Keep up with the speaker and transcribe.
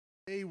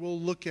Today we'll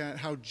look at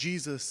how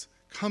Jesus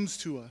comes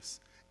to us,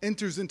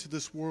 enters into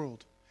this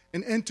world,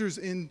 and enters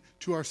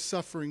into our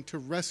suffering to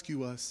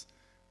rescue us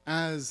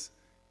as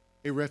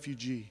a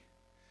refugee.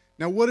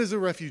 Now, what is a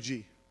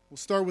refugee? We'll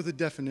start with a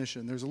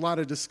definition. There's a lot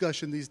of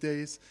discussion these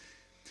days.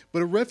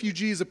 But a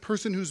refugee is a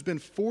person who's been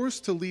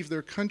forced to leave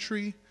their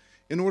country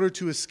in order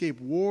to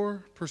escape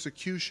war,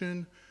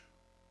 persecution,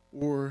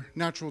 or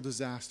natural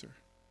disaster.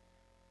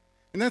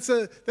 And that's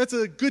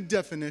a good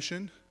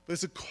definition, but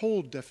it's a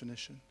cold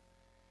definition.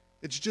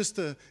 It's just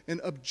an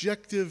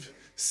objective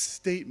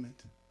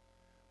statement.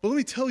 But let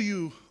me tell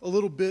you a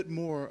little bit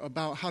more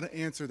about how to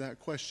answer that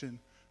question.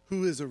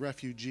 Who is a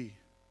refugee?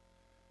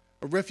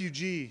 A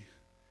refugee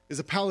is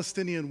a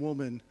Palestinian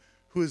woman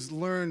who has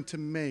learned to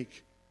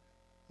make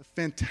a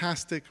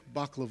fantastic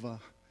baklava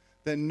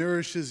that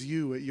nourishes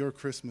you at your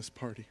Christmas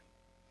party.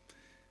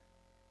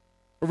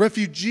 A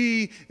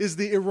refugee is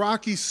the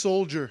Iraqi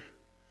soldier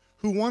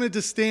who wanted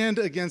to stand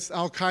against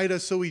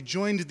Al-Qaeda, so he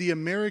joined the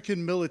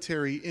American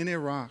military in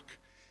Iraq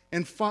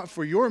and fought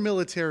for your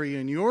military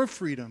and your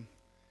freedom,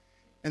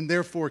 and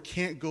therefore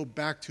can't go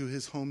back to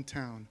his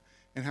hometown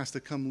and has to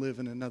come live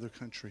in another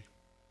country.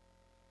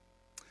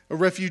 A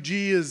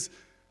refugee is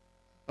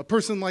a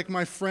person like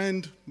my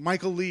friend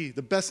Michael Lee,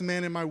 the best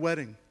man in my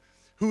wedding,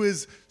 who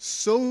is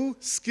so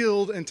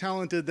skilled and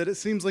talented that it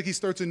seems like he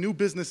starts a new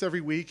business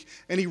every week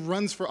and he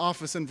runs for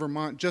office in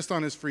Vermont just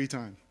on his free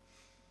time.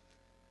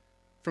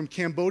 From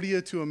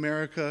Cambodia to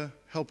America,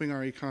 helping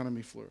our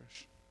economy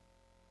flourish.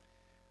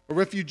 A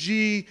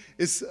refugee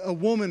is a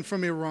woman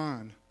from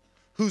Iran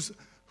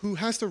who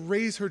has to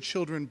raise her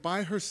children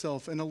by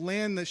herself in a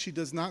land that she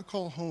does not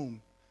call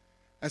home,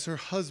 as her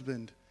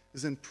husband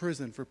is in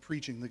prison for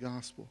preaching the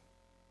gospel.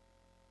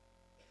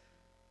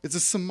 It's a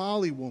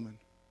Somali woman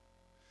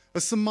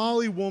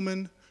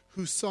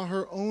who saw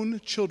her own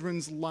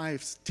children's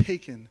lives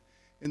taken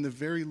in the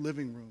very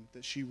living room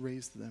that she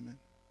raised them in.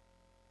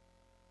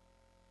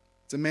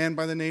 It's a man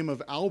by the name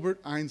of Albert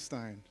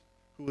Einstein,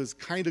 who was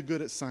kind of good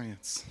at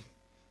science.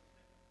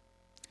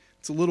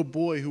 It's a little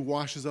boy who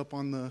washes up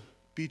on the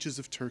beaches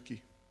of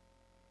Turkey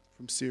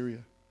from Syria.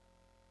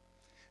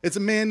 It's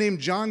a man named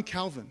John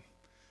Calvin,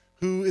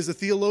 who is a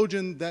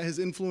theologian that has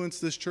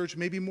influenced this church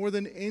maybe more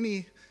than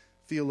any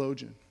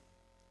theologian.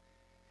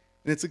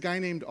 And it's a guy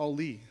named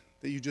Ali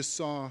that you just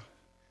saw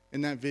in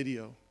that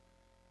video,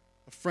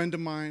 a friend of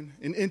mine,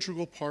 an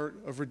integral part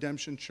of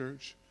Redemption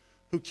Church,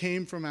 who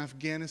came from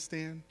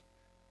Afghanistan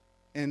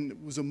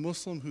and was a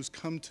Muslim who's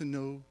come to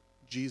know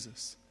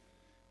Jesus.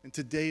 And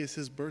today is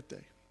his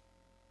birthday.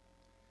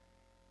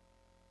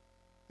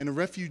 And a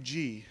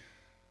refugee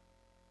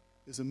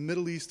is a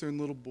Middle Eastern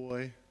little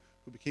boy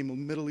who became a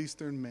Middle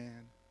Eastern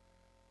man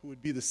who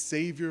would be the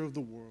savior of the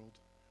world,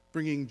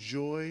 bringing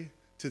joy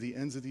to the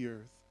ends of the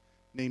earth,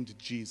 named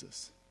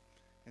Jesus.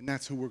 And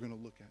that's who we're going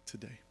to look at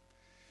today.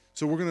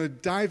 So we're going to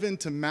dive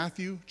into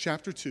Matthew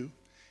chapter 2.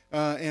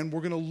 And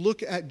we're going to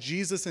look at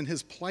Jesus and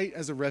his plight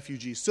as a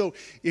refugee. So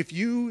if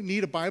you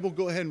need a Bible,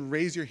 go ahead and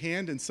raise your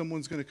hand, and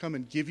someone's going to come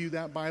and give you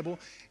that Bible.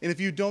 And if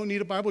you don't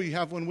need a Bible, you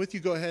have one with you,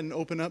 go ahead and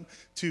open up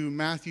to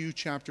Matthew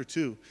chapter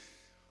 2.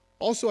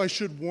 Also, I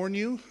should warn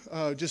you,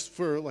 just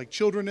for like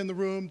children in the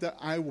room, that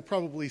I will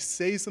probably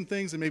say some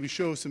things and maybe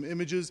show some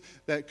images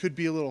that could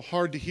be a little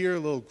hard to hear, a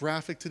little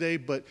graphic today,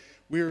 but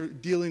we're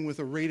dealing with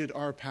a rated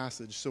R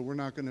passage, so we're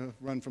not going to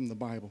run from the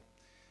Bible.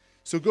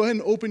 So go ahead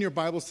and open your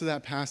Bibles to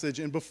that passage.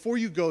 And before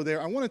you go there,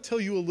 I want to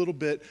tell you a little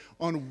bit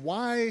on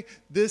why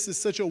this is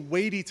such a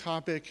weighty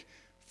topic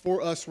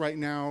for us right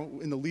now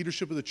in the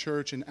leadership of the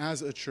church and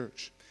as a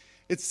church.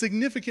 It's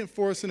significant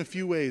for us in a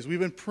few ways. We've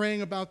been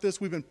praying about this.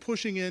 We've been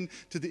pushing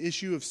into the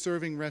issue of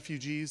serving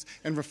refugees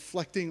and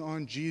reflecting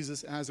on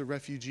Jesus as a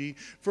refugee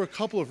for a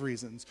couple of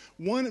reasons.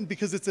 One,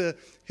 because it's a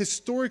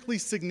historically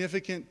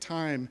significant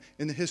time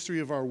in the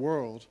history of our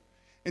world.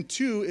 And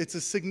two, it's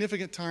a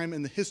significant time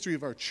in the history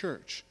of our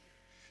church.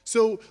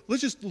 So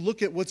let's just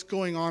look at what's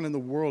going on in the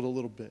world a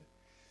little bit.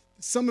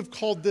 Some have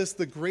called this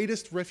the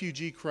greatest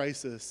refugee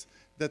crisis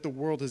that the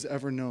world has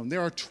ever known. There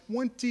are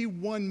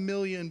 21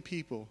 million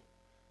people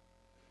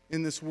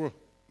in this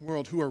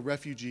world who are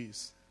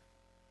refugees,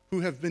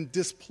 who have been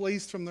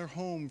displaced from their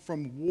home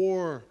from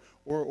war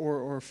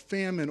or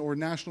famine or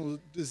national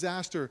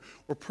disaster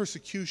or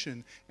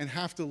persecution and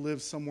have to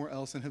live somewhere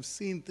else and have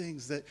seen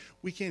things that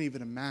we can't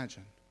even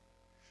imagine.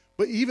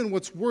 But even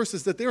what's worse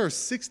is that there are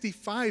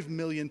 65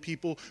 million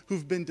people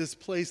who've been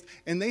displaced,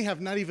 and they have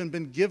not even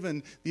been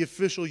given the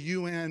official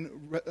UN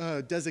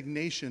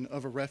designation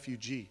of a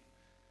refugee.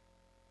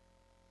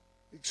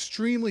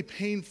 Extremely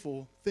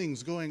painful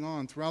things going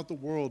on throughout the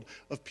world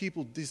of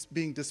people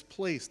being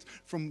displaced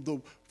from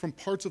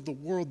parts of the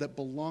world that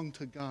belong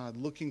to God,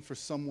 looking for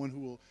someone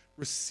who will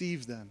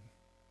receive them.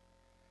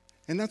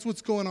 And that's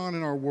what's going on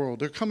in our world.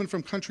 They're coming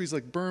from countries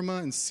like Burma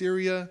and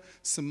Syria,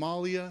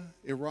 Somalia,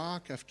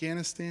 Iraq,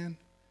 Afghanistan.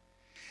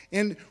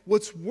 And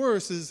what's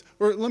worse is,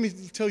 or let me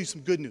tell you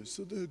some good news.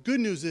 So the good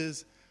news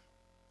is,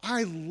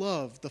 I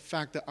love the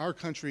fact that our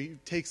country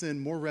takes in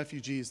more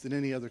refugees than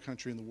any other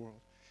country in the world.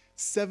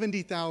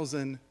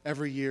 70,000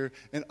 every year,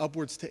 and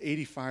upwards to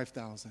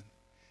 85,000.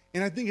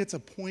 And I think it's a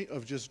point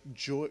of just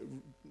joy,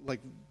 like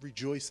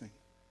rejoicing.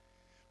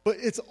 But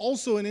it's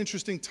also an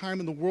interesting time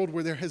in the world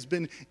where there has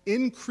been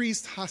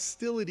increased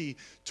hostility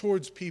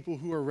towards people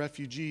who are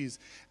refugees.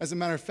 As a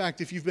matter of fact,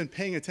 if you've been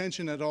paying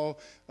attention at all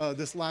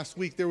this last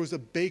week, there was a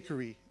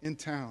bakery in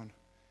town.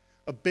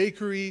 A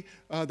bakery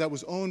that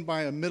was owned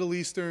by a Middle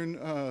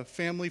Eastern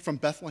family from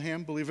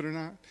Bethlehem, believe it or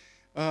not.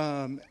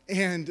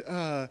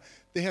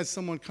 They had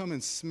someone come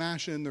and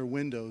smash in their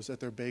windows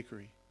at their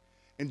bakery.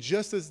 And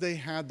just as they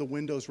had the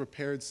windows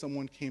repaired,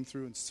 someone came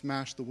through and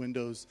smashed the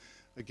windows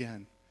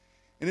again.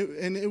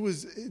 And it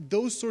was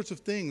those sorts of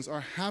things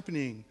are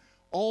happening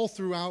all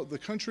throughout the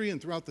country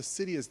and throughout the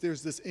city as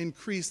there's this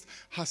increased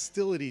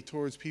hostility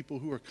towards people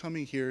who are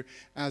coming here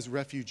as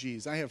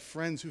refugees. I have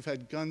friends who've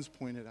had guns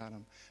pointed at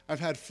them. I've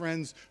had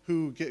friends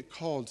who get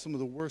called some of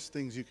the worst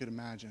things you could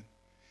imagine.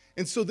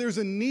 And so there's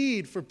a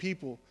need for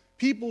people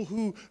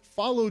who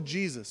follow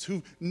Jesus,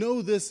 who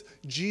know this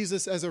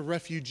Jesus as a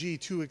refugee,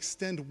 to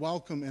extend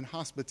welcome and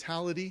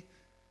hospitality.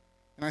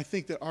 And I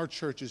think that our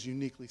church is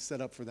uniquely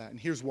set up for that. And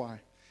here's why.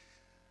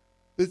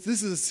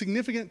 This is a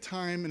significant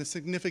time and a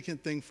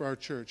significant thing for our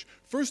church.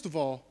 First of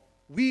all,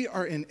 we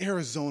are in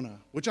Arizona,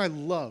 which I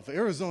love.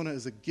 Arizona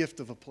is a gift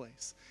of a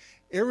place.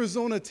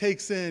 Arizona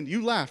takes in,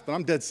 you laugh, but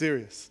I'm dead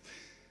serious.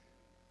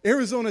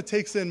 Arizona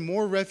takes in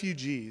more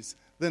refugees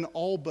than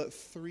all but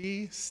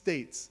 3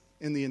 states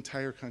in the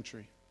entire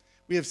country.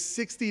 We have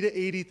 60 to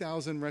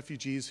 80,000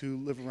 refugees who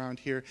live around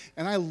here,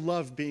 and I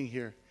love being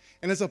here.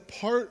 And as a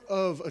part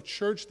of a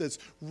church that's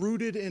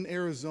rooted in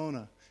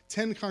Arizona,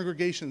 10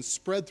 congregations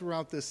spread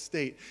throughout this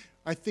state,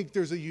 I think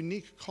there's a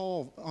unique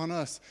call on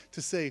us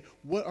to say,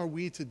 what are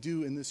we to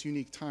do in this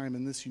unique time,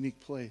 in this unique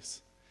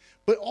place?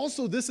 But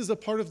also, this is a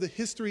part of the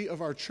history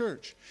of our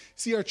church.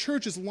 See, our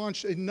church has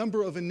launched a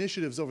number of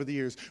initiatives over the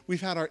years.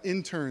 We've had our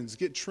interns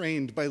get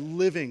trained by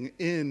living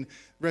in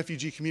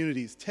refugee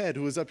communities. Ted,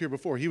 who was up here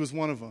before, he was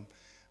one of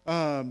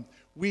them.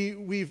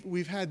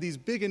 We've had these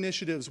big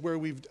initiatives where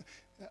we've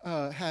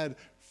had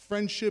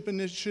friendship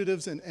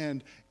initiatives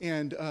and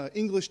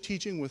English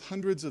teaching with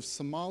hundreds of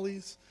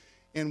Somalis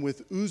and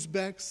with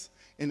Uzbeks,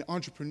 and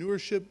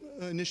entrepreneurship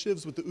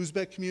initiatives with the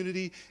Uzbek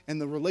community, and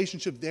the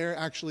relationship there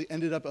actually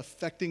ended up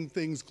affecting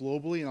things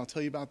globally, and I'll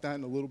tell you about that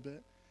in a little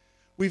bit.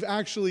 We've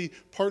actually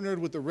partnered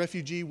with the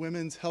Refugee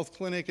Women's Health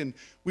Clinic, and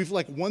we've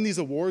won these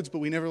awards, but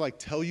we never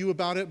tell you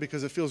about it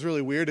because it feels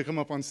really weird to come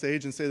up on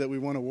stage and say that we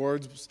won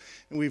awards,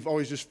 and we've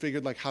always just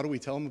figured how do we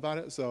tell them about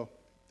it? So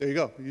there you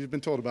go, you've been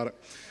told about it.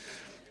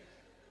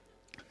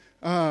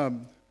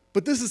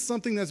 But this is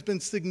something that's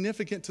been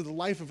significant to the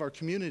life of our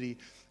community.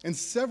 And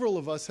several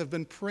of us have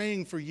been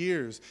praying for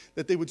years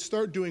that they would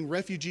start doing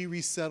refugee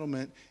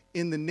resettlement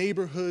in the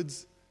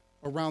neighborhoods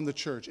around the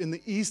church, in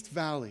the East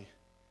Valley.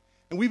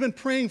 And we've been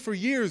praying for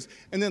years.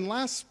 And then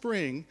last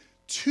spring,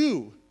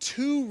 two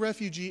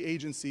refugee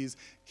agencies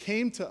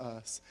came to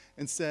us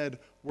and said,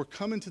 we're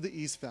coming to the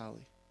East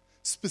Valley,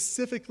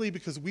 specifically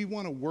because we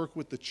want to work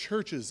with the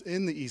churches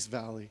in the East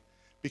Valley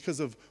because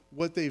of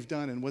what they've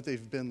done and what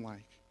they've been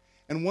like.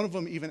 And one of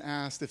them even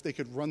asked if they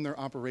could run their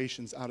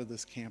operations out of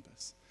this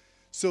campus.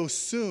 So as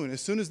soon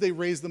as they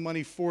raise the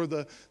money for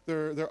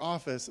their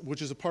office,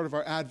 which is a part of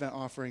our Advent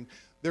offering,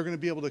 they're going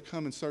to be able to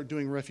come and start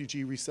doing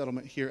refugee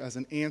resettlement here as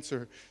an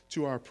answer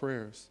to our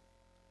prayers.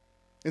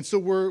 And so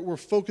we're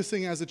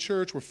focusing as a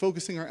church, we're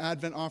focusing our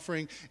Advent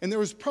offering, and there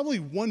was probably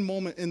one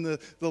moment in the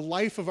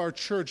life of our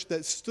church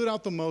that stood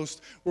out the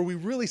most where we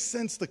really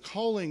sensed the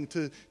calling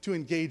to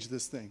engage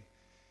this thing.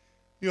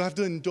 You'll have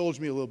to indulge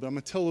me a little bit. I'm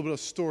going to tell a little bit of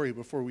a story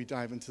before we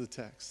dive into the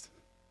text.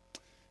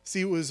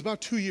 See, it was about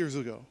 2 years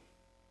ago.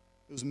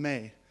 It was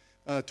May,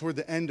 toward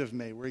the end of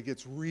May, where it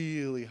gets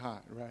really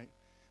hot, right?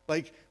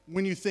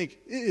 When you think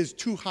it is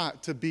too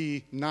hot to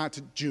be not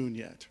June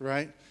yet,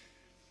 right?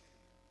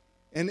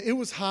 And it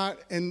was hot,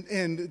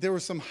 and there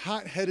were some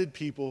hot-headed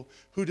people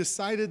who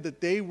decided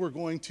that they were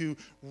going to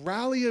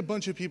rally a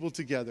bunch of people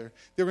together.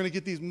 They were going to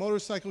get these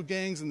motorcycle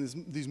gangs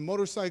and these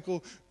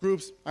motorcycle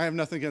groups. I have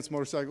nothing against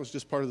motorcycles,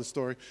 just part of the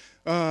story.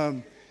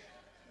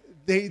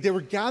 They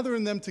were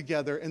gathering them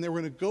together, and they were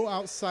going to go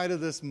outside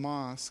of this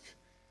mosque,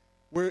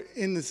 where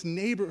in this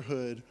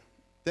neighborhood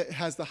that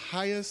has the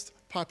highest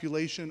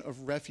population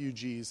of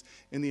refugees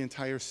in the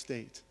entire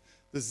state,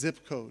 the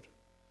zip code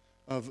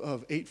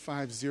of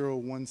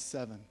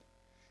 85017.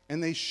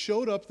 And they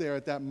showed up there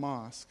at that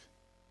mosque,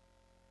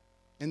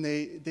 and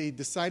they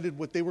decided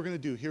what they were going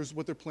to do. Here's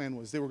what their plan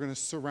was. They were going to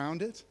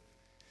surround it.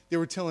 They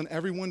were telling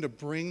everyone to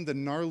bring the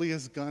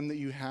gnarliest gun that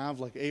you have,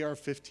 like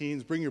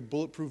AR-15s, bring your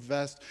bulletproof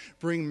vest,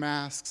 bring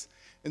masks.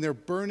 And they're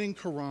burning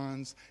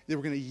Qurans. They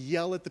were going to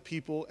yell at the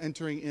people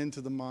entering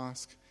into the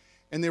mosque.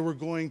 And they were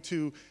going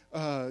to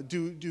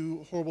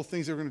do horrible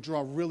things. They were going to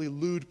draw really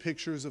lewd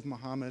pictures of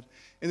Muhammad.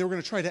 And they were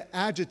going to try to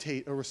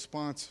agitate a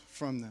response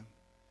from them.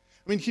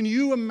 I mean, can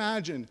you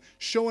imagine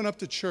showing up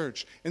to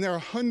church, and there are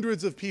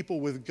hundreds of people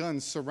with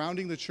guns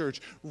surrounding the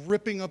church,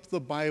 ripping up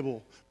the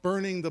Bible,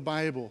 burning the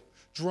Bible,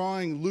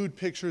 drawing lewd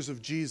pictures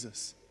of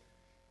Jesus?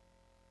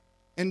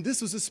 And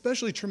this was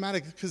especially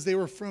traumatic because they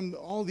were from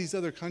all these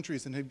other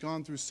countries and had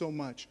gone through so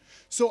much.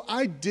 So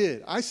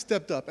I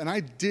stepped up and I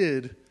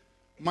did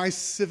my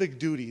civic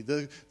duty,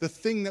 the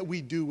thing that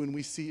we do when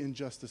we see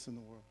injustice in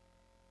the world.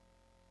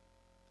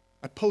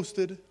 I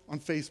posted on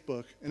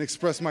Facebook and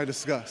expressed my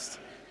disgust.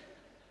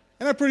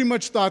 And I pretty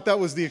much thought that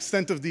was the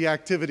extent of the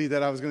activity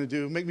that I was going to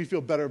do, make me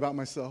feel better about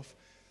myself.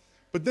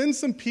 But then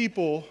some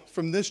people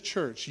from this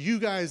church, you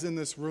guys in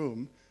this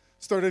room,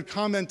 started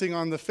commenting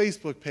on the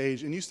Facebook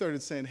page, and you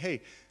started saying,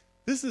 hey,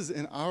 this is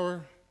in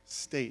our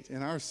state,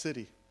 in our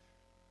city.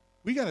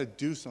 We got to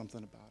do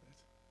something about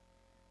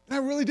it. And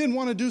I really didn't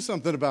want to do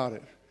something about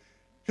it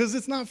because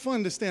it's not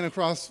fun to stand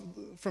across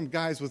from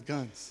guys with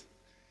guns.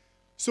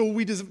 So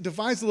we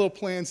devised a little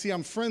plan. See,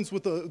 I'm friends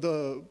with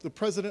the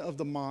president of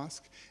the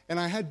mosque, and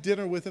I had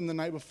dinner with him the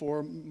night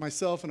before,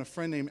 myself and a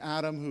friend named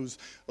Adam, who's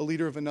a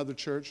leader of another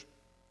church.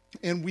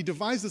 And we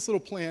devised this little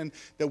plan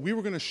that we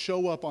were going to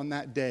show up on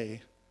that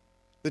day,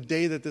 the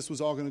day that this was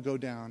all going to go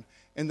down,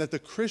 and that the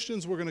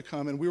Christians were going to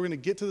come, and we were going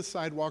to get to the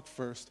sidewalk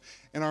first.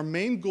 And our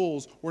main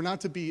goals were not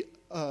to be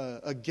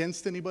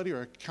against anybody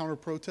or a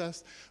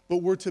counter-protest, but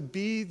were to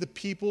be the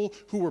people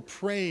who were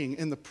praying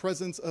in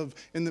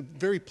the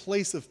very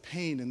place of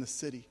pain in the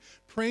city,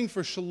 praying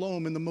for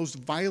shalom in the most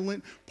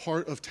violent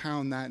part of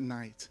town that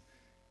night.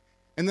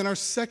 And then our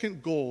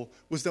second goal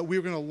was that we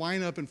were going to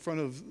line up in front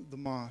of the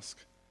mosque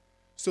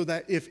so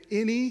that if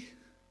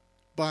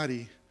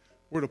anybody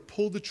were to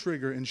pull the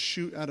trigger and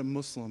shoot at a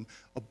Muslim,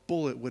 a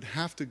bullet would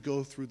have to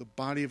go through the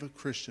body of a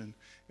Christian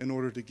in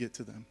order to get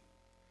to them.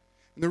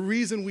 And the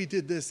reason we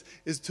did this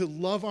is to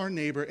love our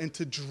neighbor and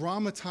to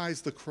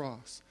dramatize the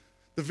cross,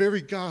 the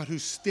very God who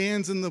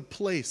stands in the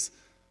place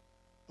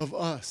of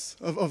us,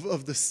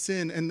 of the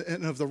sin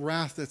and of the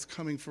wrath that's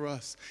coming for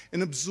us,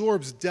 and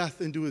absorbs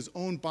death into his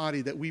own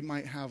body that we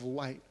might have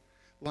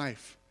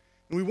life.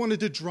 And we wanted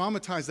to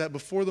dramatize that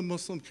before the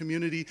Muslim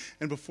community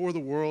and before the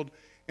world,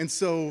 and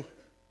so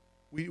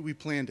we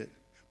planned it.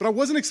 But I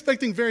wasn't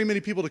expecting very many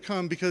people to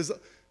come because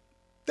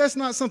that's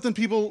not something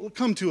people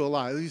come to a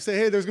lot. You say,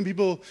 hey, there's going to be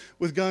people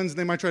with guns, and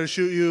they might try to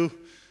shoot you.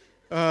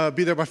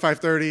 Be there by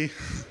 5:30.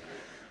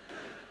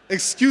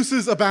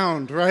 Excuses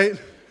abound, right?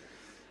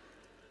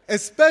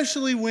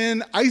 Especially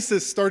when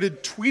ISIS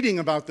started tweeting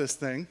about this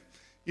thing,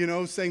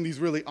 saying these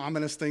really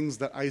ominous things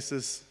that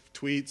ISIS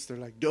tweets. They're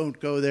like, don't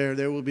go there,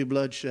 there will be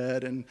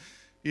bloodshed. And,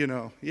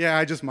 yeah,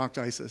 I just mocked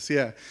ISIS,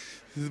 yeah.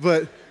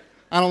 But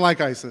I don't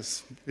like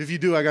ISIS. If you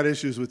do, I got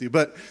issues with you.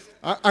 But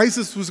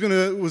ISIS was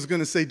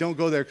gonna say, don't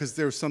go there because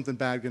there's something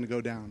bad going to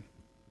go down.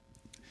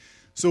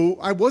 So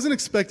I wasn't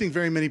expecting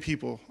very many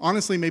people.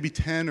 Honestly, maybe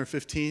 10 or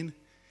 15.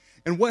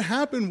 And what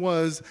happened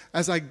was,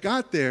 as I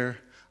got there,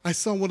 I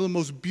saw one of the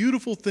most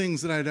beautiful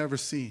things that I'd ever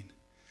seen.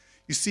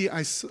 You see,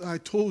 I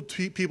told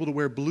people to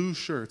wear blue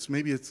shirts.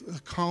 Maybe it's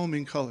a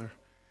calming color.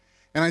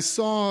 And I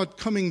saw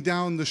coming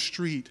down the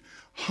street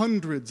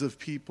hundreds of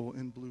people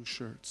in blue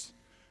shirts.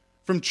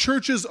 From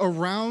churches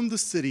around the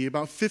city,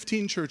 about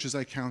 15 churches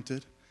I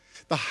counted.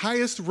 The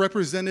highest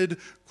represented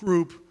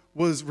group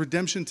was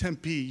Redemption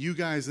Tempe, you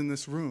guys in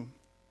this room,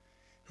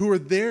 who are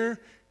there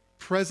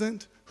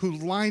present, who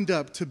lined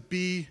up to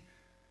be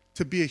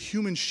a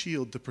human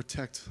shield to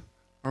protect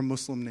our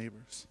Muslim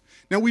neighbors.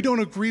 Now, we don't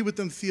agree with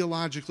them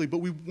theologically, but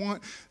we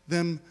want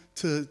them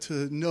to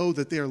know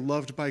that they are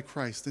loved by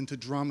Christ and to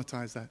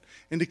dramatize that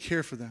and to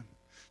care for them.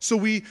 So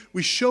we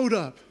showed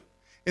up.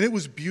 And it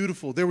was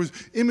beautiful. There was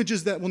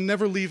images that will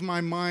never leave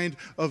my mind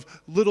of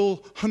little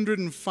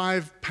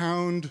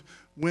 105-pound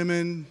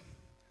women,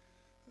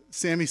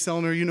 Sammy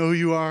Sellner, you know who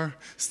you are,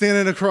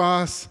 standing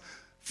across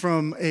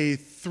from a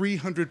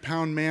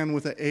 300-pound man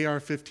with an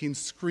AR-15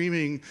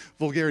 screaming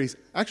vulgarities.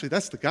 Actually,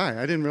 that's the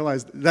guy. I didn't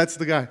realize that's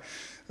the guy.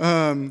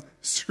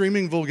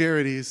 Screaming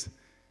vulgarities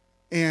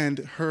and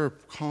her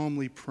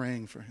calmly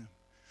praying for him.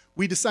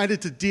 We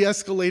decided to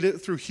de-escalate it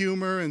through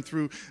humor and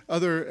through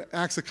other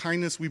acts of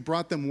kindness. We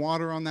brought them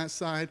water on that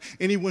side.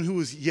 Anyone who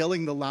was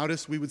yelling the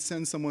loudest, we would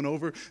send someone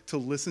over to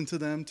listen to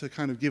them, to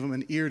kind of give them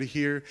an ear to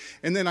hear.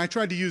 And then I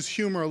tried to use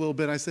humor a little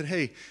bit. I said,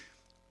 hey,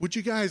 would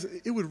you guys,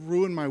 it would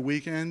ruin my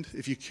weekend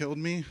if you killed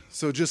me.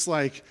 So just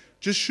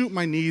shoot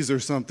my knees or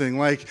something.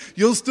 Like,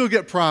 you'll still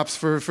get props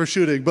for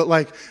shooting.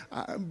 But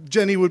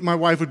Jenny, my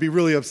wife, would be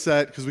really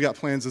upset because we got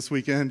plans this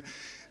weekend.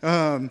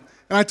 And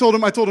I told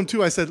him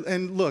too, I said,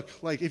 and look,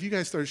 if you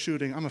guys start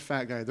shooting, I'm a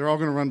fat guy. They're all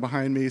going to run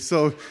behind me.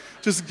 So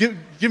just give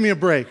me a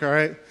break, all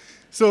right?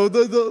 So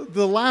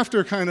the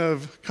laughter kind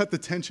of cut the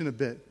tension a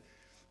bit.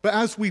 But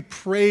as we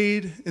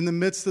prayed in the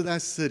midst of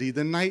that city,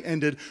 the night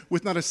ended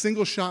with not a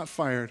single shot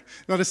fired,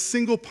 not a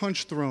single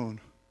punch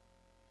thrown,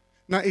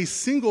 not a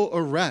single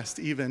arrest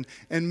even.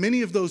 And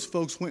many of those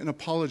folks went and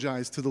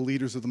apologized to the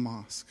leaders of the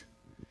mosque.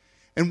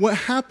 And what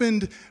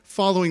happened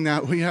following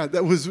that,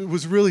 that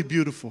was really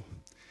beautiful.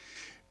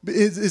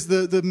 Is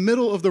the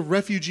middle of the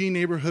refugee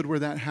neighborhood where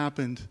that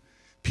happened.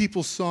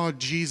 People saw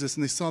Jesus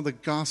and they saw the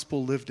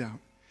gospel lived out.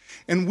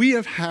 And we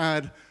have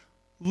had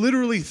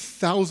literally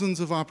thousands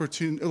of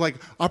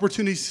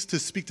opportunities to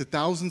speak to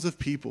thousands of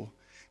people.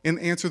 and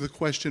answer the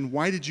question,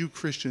 why did you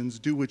Christians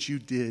do what you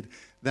did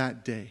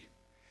that day?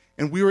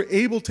 And we were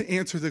able to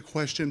answer the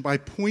question by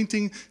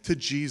pointing to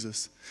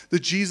Jesus, the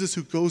Jesus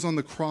who goes on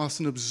the cross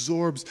and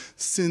absorbs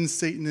sin,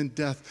 Satan, and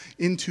death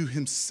into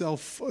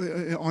himself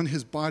on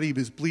his body,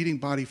 his bleeding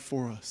body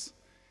for us.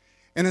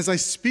 And as I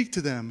speak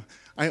to them,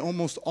 I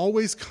almost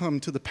always come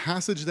to the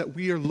passage that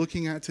we are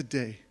looking at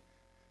today,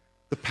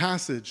 the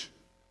passage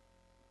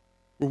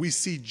where we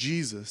see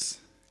Jesus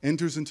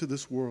enters into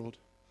this world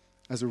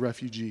as a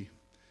refugee.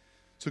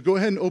 So go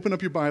ahead and open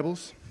up your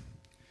Bibles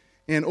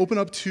and open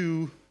up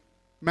to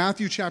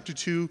Matthew chapter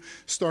 2,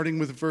 starting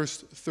with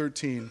verse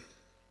 13.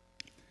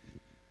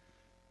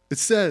 It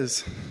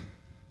says,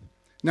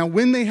 "Now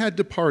when they had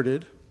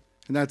departed,"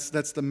 and that's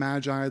the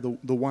Magi,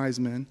 the wise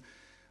men,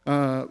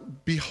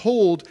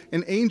 "behold,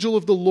 an angel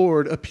of the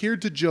Lord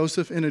appeared to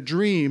Joseph in a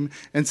dream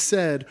and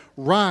said,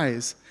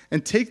 'Rise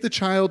and take the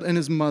child and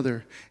his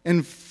mother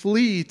and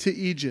flee to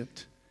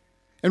Egypt.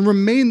 And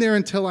remain there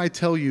until I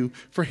tell you,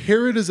 for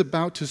Herod is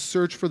about to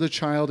search for the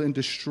child and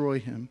destroy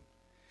him.'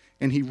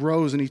 And he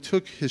rose and he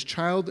took his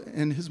child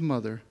and his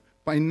mother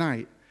by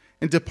night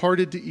and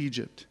departed to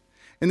Egypt.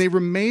 And they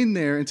remained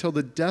there until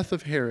the death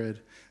of Herod.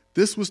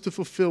 This was to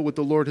fulfill what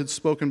the Lord had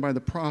spoken by the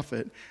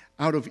prophet,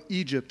 'Out of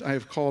Egypt I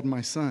have called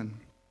my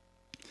son.'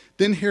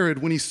 Then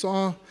Herod, when he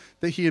saw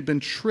that he had been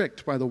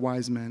tricked by the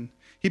wise men,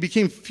 he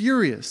became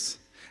furious,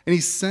 and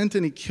he sent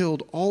and he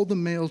killed all the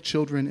male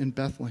children in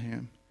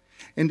Bethlehem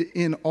and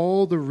in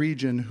all the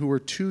region who were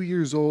 2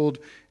 years old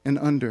and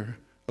under,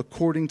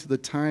 according to the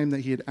time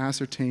that he had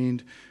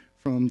ascertained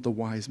from the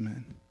wise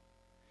men."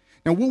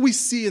 Now, what we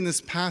see in this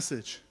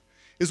passage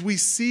is we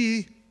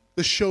see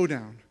the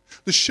showdown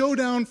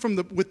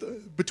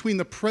between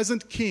the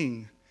present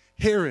king,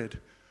 Herod,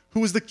 who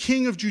was the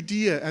king of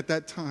Judea at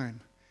that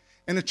time,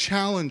 and a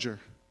challenger,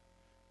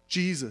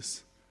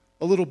 Jesus,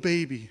 a little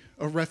baby,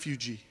 a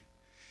refugee.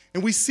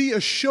 And we see a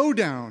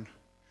showdown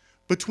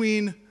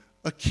between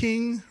a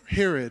king,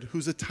 Herod,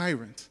 who's a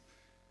tyrant,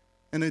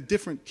 and a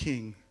different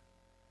king,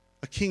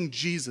 a King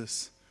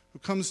Jesus, who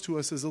comes to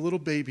us as a little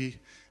baby,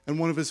 and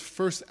one of his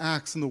first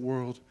acts in the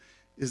world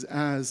is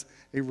as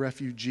a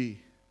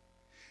refugee.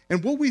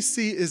 And what we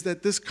see is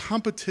that this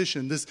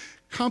competition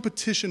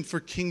for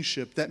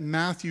kingship that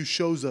Matthew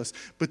shows us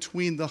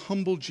between the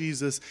humble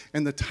Jesus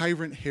and the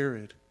tyrant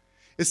Herod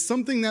is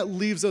something that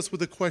leaves us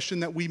with a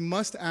question that we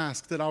must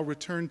ask, that I'll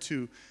return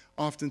to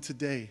often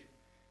today.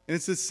 And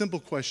it's this simple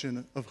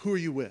question of, who are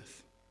you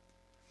with?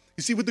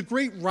 You see, with the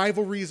great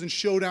rivalries and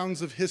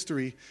showdowns of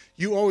history,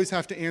 you always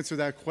have to answer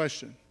that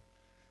question.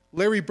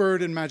 Larry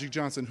Bird and Magic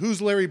Johnson.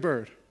 Who's Larry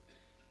Bird?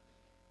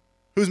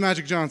 Who's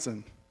Magic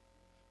Johnson?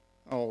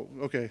 Oh,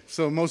 okay.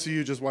 So most of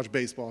you just watch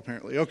baseball,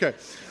 apparently. Okay.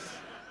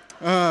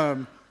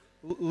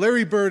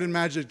 Larry Bird and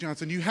Magic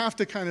Johnson. You have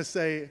to kind of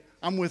say,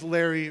 I'm with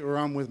Larry or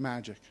I'm with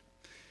Magic.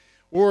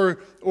 Or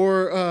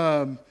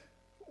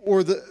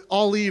the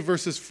Ali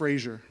versus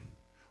Frazier.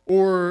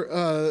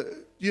 Or,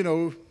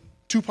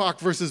 Tupac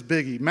versus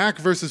Biggie. Mac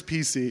versus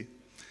PC.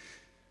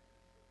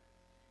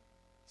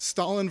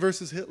 Stalin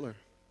versus Hitler.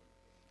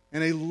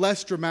 And a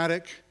less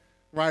dramatic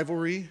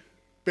rivalry,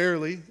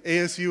 barely,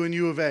 ASU and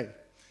U of A.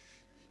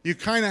 You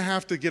kind of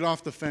have to get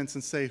off the fence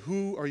and say,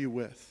 who are you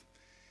with?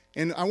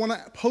 And I want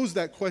to pose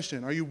that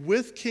question. Are you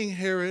with King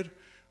Herod,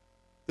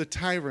 the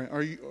tyrant,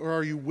 or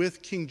are you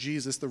with King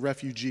Jesus, the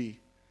refugee?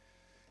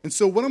 And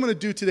so what I'm going to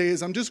do today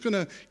is I'm just going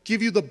to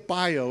give you the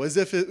bio as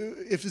if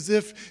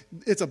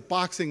it's a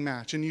boxing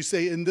match. And you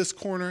say, in this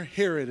corner,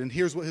 Herod, and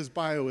here's what his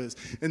bio is.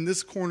 In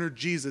this corner,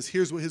 Jesus,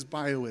 here's what his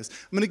bio is.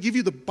 I'm going to give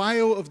you the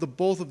bio of the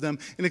both of them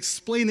and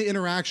explain the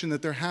interaction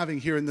that they're having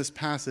here in this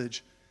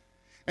passage.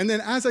 And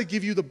then as I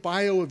give you the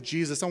bio of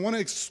Jesus, I want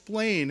to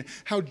explain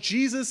how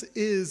Jesus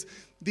is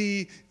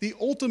the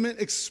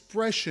ultimate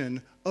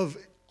expression of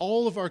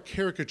all of our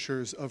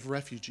caricatures of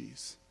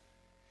refugees.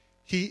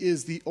 He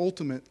is the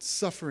ultimate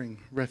suffering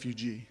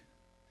refugee.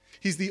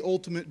 He's the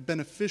ultimate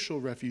beneficial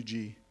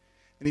refugee.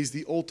 And he's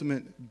the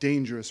ultimate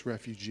dangerous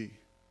refugee.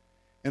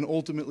 And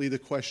ultimately the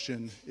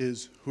question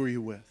is, who are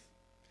you with?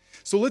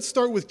 So let's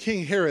start with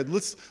King Herod.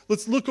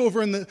 Let's look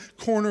over in the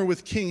corner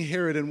with King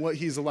Herod and what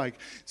he's like.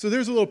 So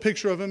there's a little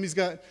picture of him. He's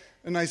got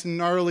a nice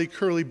gnarly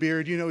curly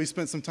beard. You know, he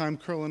spent some time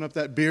curling up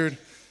that beard.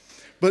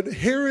 But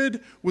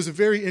Herod was a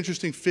very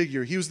interesting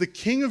figure. He was the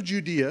king of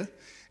Judea,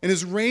 and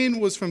his reign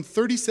was from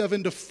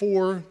 37 to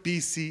 4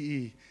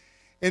 BCE.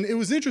 And it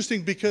was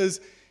interesting because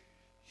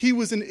he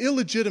was an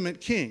illegitimate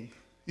king.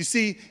 You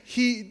see,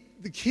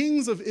 the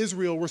kings of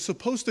Israel were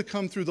supposed to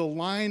come through the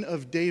line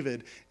of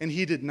David, and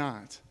he did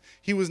not.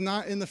 He was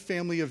not in the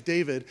family of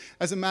David.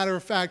 As a matter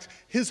of fact,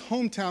 his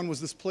hometown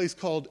was this place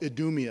called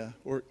Idumea,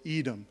 or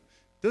Edom.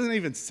 Doesn't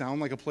even sound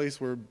like a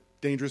place where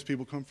dangerous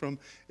people come from.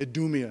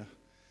 Idumea.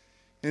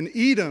 And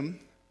Edom,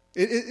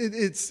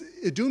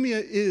 Idumea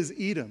is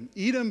Edom.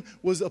 Edom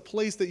was a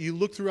place that you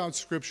look throughout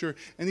Scripture,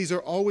 and these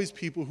are always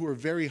people who are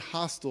very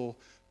hostile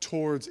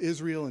towards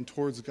Israel and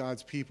towards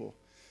God's people.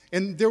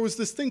 And there was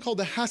this thing called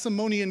the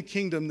Hasmonean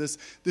kingdom, this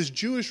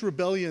Jewish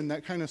rebellion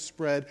that kind of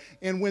spread.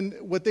 And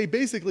what they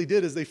basically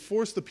did is they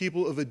forced the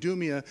people of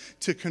Idumea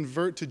to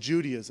convert to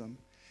Judaism.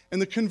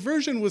 And the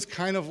conversion was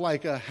kind of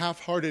like a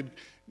half-hearted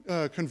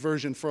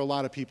conversion for a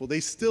lot of people. They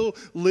still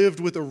lived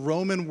with a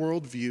Roman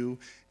worldview,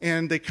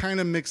 and they kind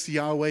of mixed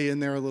Yahweh in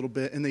there a little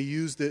bit, and they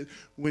used it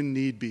when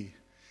need be.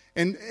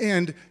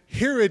 And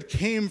Herod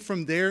came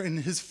from there, and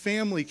his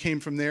family came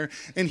from there,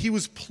 and he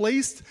was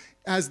placed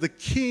as the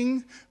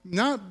king,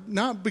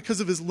 not because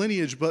of his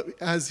lineage, but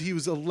as he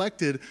was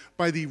elected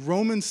by the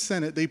Roman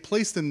Senate. They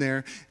placed him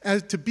there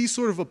as to be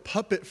sort of a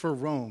puppet for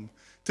Rome,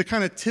 to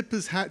kind of tip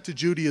his hat to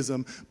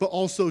Judaism, but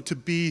also to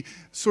be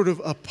sort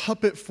of a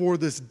puppet for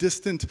this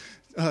distant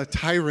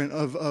tyrant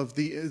of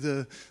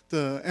the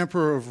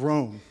emperor of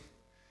Rome.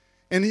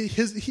 And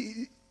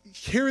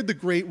Herod the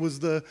Great was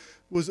the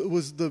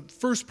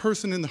first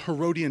person in the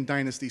Herodian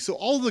dynasty. So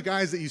all the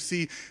guys that you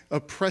see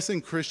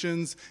oppressing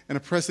Christians and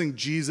oppressing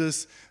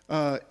Jesus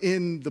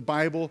in the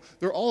Bible,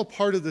 they're all a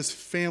part of this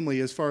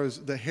family as far as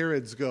the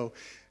Herods go.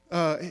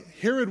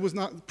 Herod was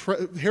not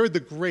Herod the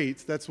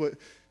Great. That's what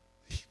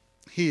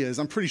he is.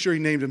 I'm pretty sure he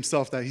named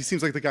himself that. He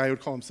seems like the guy who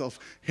would call himself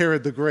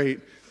Herod the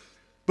Great.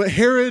 But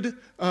Herod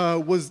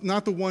was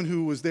not the one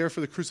who was there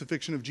for the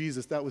crucifixion of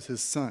Jesus. That was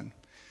his son.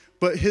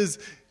 But his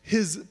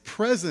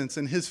presence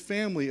and his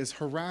family is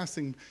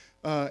harassing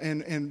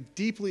and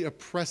deeply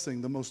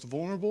oppressing the most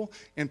vulnerable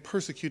and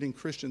persecuting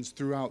Christians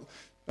throughout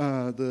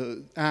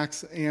the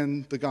Acts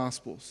and the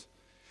Gospels.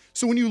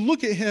 So when you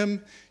look at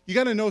him, you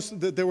got to know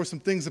that there were some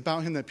things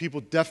about him that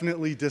people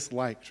definitely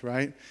disliked,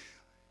 right?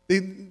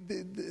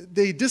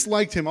 They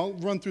disliked him. I'll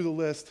run through the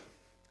list.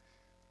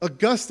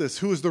 Augustus,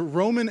 who was the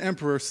Roman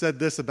emperor, said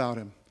this about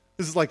him.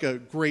 This is like a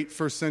great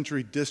first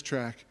century diss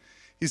track.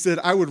 He said,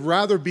 "I would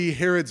rather be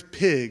Herod's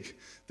pig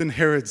than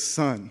Herod's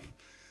son."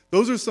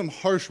 Those are some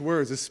harsh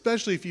words,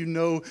 especially if you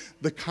know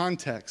the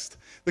context.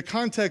 The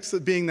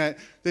context being that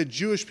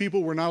Jewish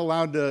people were not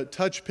allowed to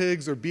touch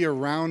pigs or be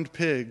around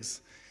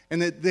pigs,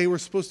 and that they were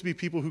supposed to be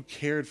people who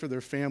cared for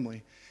their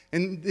family.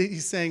 And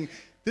he's saying,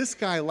 this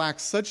guy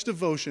lacks such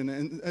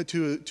devotion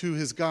to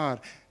his God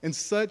and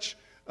such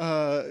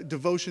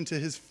devotion to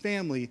his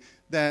family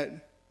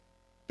that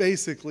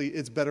basically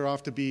it's better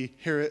off to be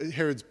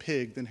Herod's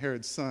pig than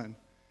Herod's son.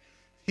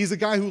 He's a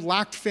guy who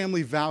lacked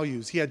family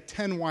values. He had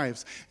 10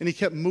 wives, and he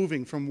kept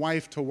moving from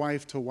wife to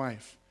wife to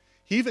wife.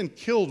 He even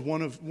killed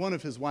one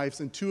of his wives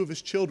and 2 of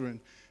his children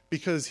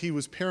because he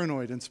was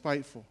paranoid and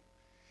spiteful.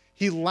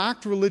 He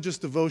lacked religious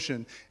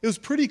devotion. It was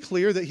pretty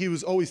clear that he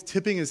was always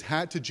tipping his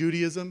hat to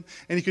Judaism,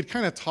 and he could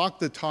kind of talk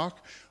the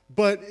talk,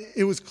 but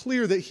it was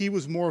clear that he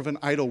was more of an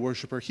idol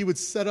worshiper. He would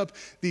set up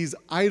these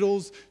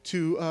idols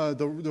to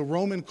the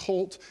Roman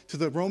cult, to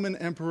the Roman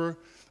emperor,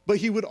 but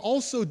he would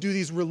also do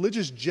these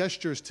religious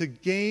gestures to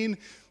gain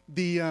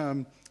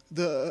the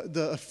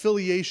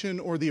affiliation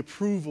or the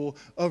approval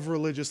of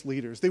religious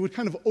leaders. They would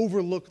kind of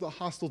overlook the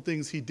hostile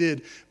things he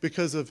did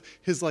because of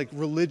his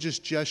religious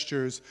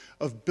gestures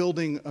of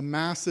building a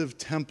massive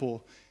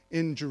temple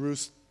in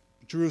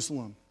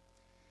Jerusalem.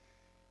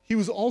 He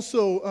was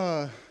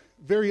also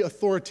very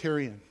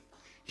authoritarian.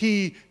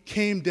 He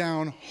came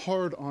down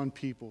hard on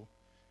people,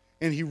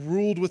 and he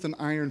ruled with an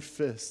iron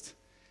fist.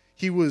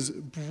 He was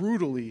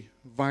brutally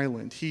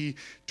violent. He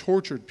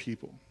tortured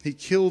people. He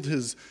killed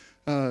his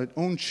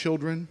own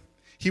children.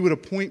 He would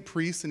appoint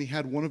priests, and he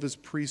had one of his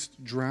priests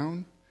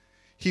drown.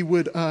 He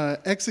would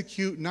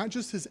execute not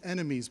just his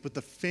enemies, but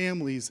the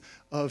families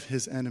of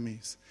his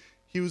enemies.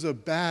 He was a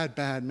bad,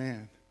 bad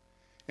man.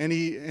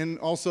 And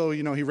also,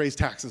 he raised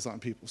taxes on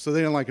people, so they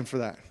didn't like him for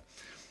that.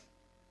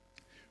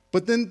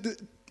 But then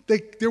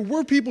there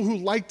were people who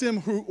liked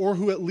him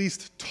who at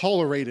least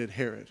tolerated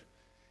Herod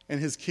and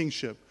his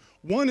kingship.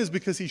 One is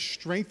because he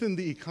strengthened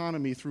the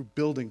economy through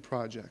building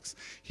projects.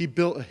 He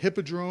built a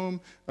hippodrome,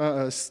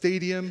 a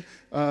stadium,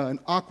 an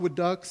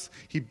aqueducts.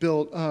 He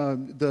built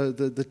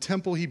the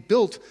temple. He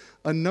built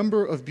a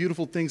number of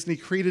beautiful things, and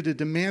he created a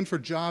demand for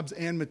jobs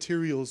and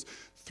materials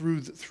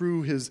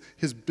through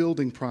his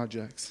building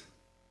projects.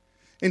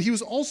 And he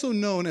was also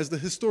known, as the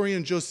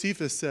historian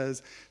Josephus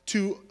says,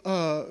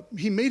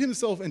 he made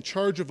himself in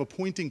charge of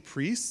appointing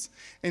priests,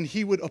 and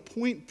he would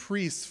appoint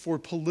priests for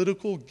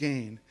political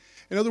gain.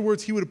 In other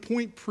words, he would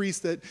appoint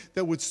priests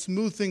that would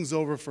smooth things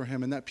over for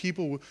him and that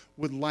people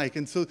would like.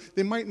 And so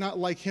they might not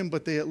like him,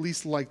 but they at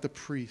least like the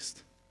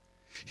priest.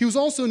 He was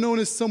also known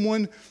as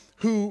someone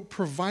who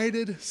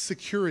provided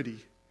security.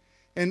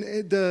 And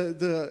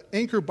the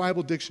Anchor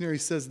Bible Dictionary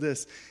says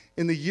this: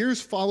 in the years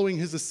following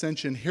his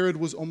ascension, Herod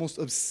was almost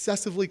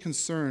obsessively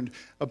concerned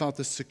about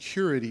the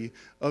security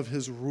of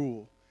his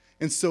rule.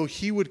 And so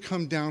he would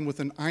come down with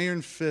an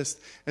iron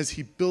fist as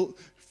he built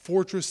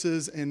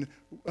fortresses and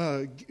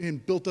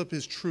built up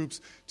his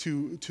troops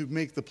to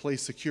make the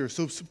place secure.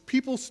 So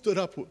people stood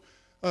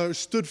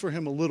for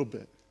him a little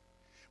bit.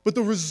 But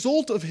the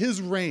result of his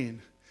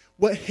reign,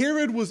 what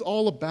Herod was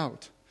all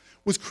about,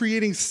 was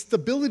creating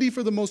stability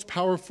for the most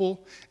powerful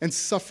and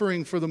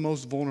suffering for the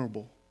most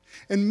vulnerable.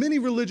 And many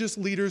religious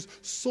leaders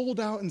sold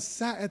out and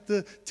sat at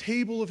the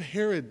table of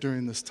Herod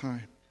during this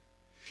time.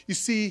 You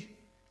see,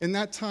 in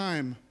that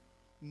time,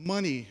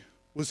 money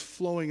was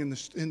flowing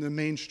in the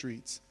main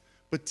streets,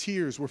 but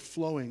tears were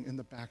flowing in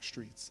the back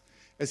streets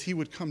as he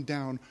would come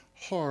down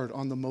hard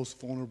on the most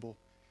vulnerable,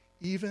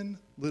 even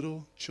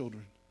little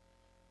children.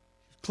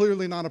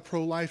 Clearly not a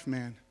pro-life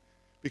man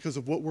because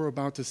of what we're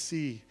about to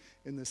see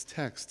in this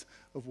text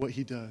of what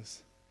he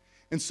does.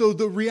 And so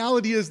the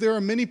reality is there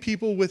are many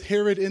people with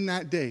Herod in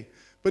that day,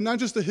 but not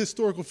just a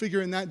historical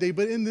figure in that day,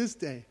 but in this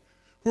day,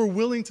 who are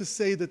willing to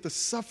say that the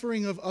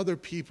suffering of other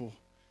people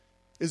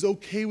is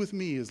okay with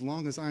me as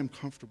long as I'm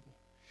comfortable,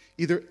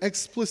 either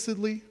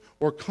explicitly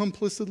or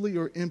complicitly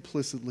or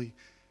implicitly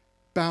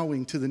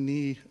bowing to the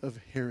knee of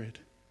Herod.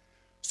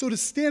 So to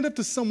stand up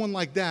to someone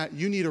like that,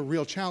 you need a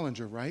real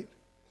challenger, right?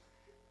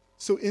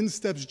 So in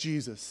steps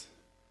Jesus.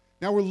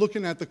 Now we're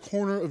looking at the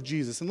corner of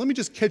Jesus. And let me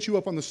just catch you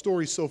up on the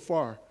story so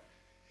far.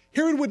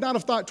 Herod would not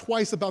have thought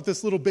twice about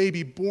this little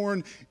baby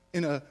born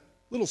in a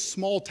little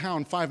small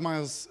town 5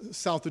 miles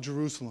south of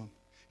Jerusalem.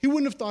 He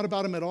wouldn't have thought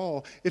about him at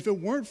all if it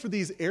weren't for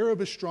these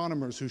Arab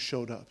astronomers who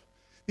showed up.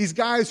 These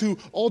guys who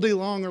all day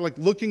long are like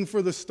looking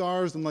for the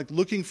stars and like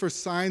looking for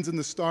signs in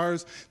the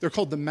stars. They're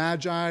called the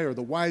Magi or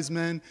the wise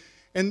men.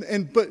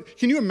 But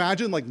can you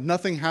imagine like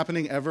nothing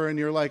happening ever and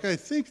you're like, I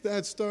think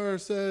that star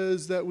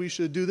says that we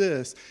should do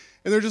this.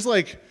 And they're just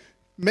like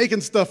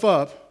making stuff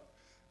up.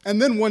 And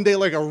then one day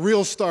like a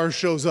real star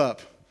shows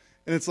up.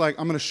 And it's like,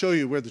 I'm going to show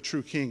you where the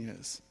true king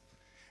is.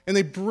 And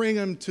they bring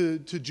him to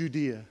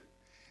Judea.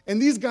 And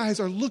these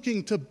guys are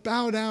looking to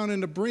bow down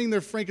and to bring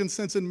their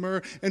frankincense and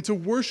myrrh and to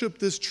worship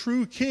this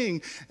true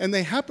king. And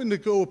they happen to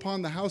go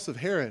upon the house of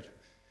Herod.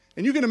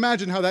 And you can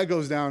imagine how that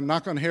goes down,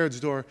 knock on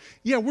Herod's door.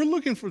 Yeah, we're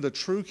looking for the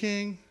true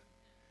king.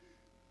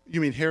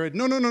 You mean Herod?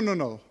 No.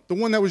 The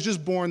one that was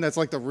just born, that's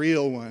like the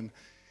real one.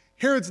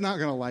 Herod's not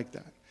going to like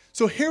that.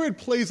 So Herod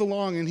plays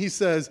along and he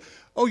says,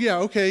 oh yeah,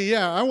 okay,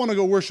 yeah, I want to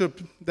go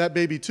worship that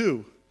baby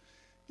too.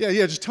 Yeah,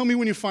 just tell me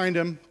when you find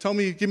him. Give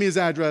me his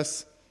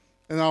address,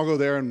 and I'll go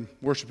there and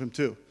worship him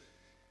too.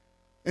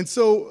 And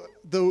so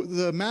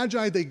the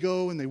Magi, they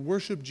go and they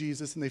worship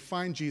Jesus and they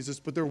find Jesus,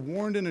 but they're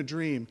warned in a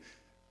dream,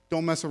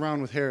 don't mess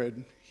around with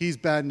Herod. He's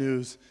bad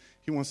news.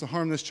 He wants to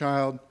harm this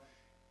child.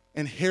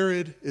 And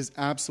Herod is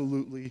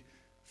absolutely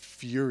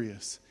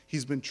furious.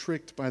 He's been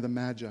tricked by the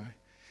Magi.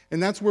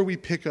 And that's where we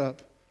pick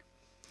up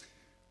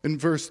in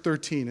verse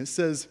 13. It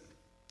says,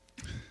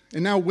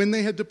 and now when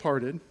they had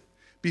departed,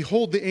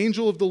 behold, the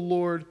angel of the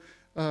Lord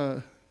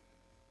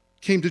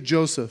came to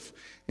Joseph,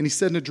 and he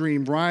said in a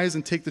dream, rise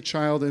and take the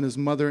child and his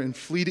mother and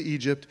flee to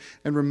Egypt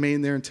and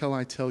remain there until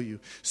I tell you.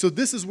 So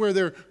this is where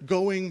they're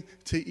going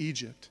to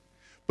Egypt.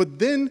 But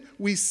then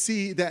we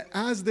see that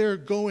as they're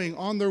going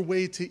on their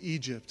way to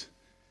Egypt,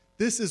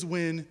 this is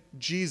when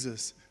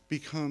Jesus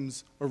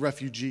becomes a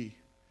refugee.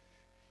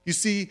 You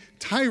see,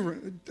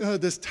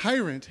 this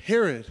tyrant,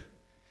 Herod,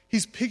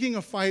 he's picking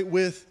a fight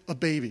with a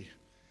baby.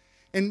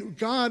 And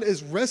God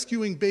is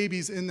rescuing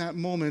babies in that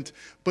moment,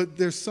 but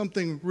there's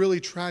something really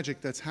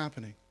tragic that's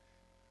happening.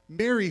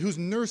 Mary, who's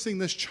nursing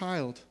this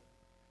child,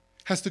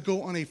 has to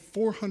go on a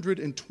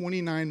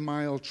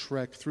 429-mile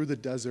trek through the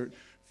desert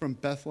from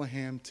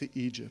Bethlehem to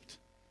Egypt.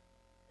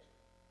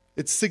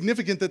 It's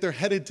significant that they're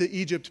headed to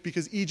Egypt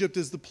because Egypt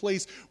is the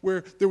place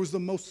where there was the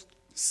most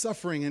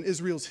suffering in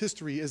Israel's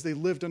history as they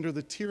lived under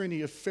the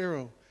tyranny of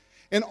Pharaoh.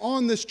 And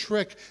on this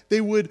trek,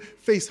 they would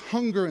face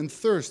hunger and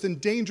thirst and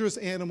dangerous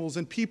animals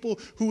and people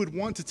who would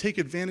want to take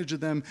advantage of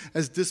them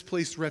as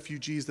displaced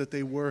refugees that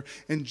they were.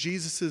 And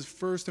Jesus'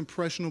 first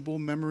impressionable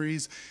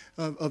memories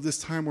of this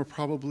time were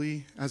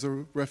probably as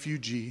a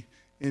refugee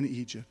in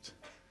Egypt.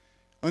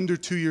 Under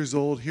 2 years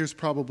old, here's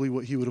probably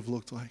what he would have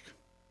looked like.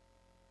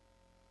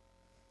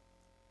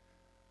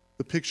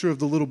 The picture of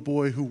the little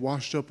boy who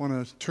washed up on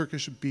a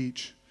Turkish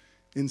beach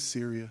in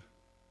Syria.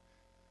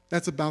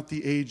 That's about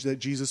the age that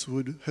Jesus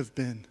would have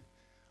been,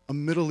 a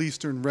Middle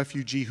Eastern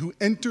refugee who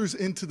enters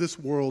into this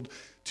world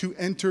to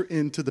enter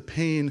into the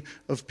pain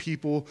of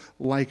people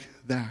like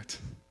that.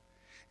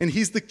 And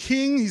he's the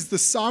king, he's the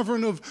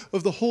sovereign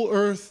of the whole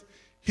earth.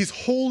 He's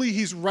holy,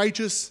 he's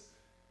righteous.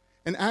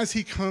 And as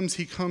he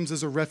comes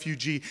as a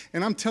refugee.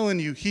 And I'm telling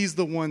you, he's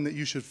the one that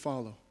you should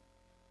follow.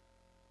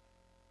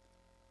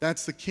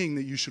 That's the king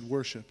that you should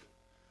worship.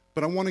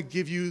 But I want to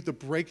give you the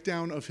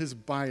breakdown of his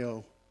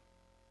bio.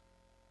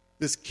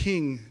 This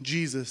king,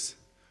 Jesus,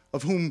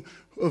 of whom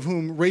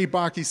Ray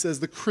Bakke says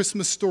the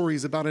Christmas story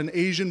is about an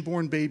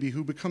Asian-born baby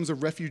who becomes a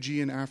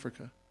refugee in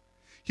Africa.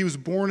 He was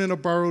born in a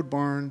borrowed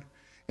barn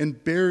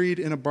and buried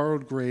in a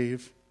borrowed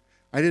grave.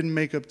 I didn't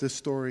make up this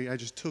story. I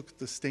just took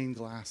the stained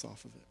glass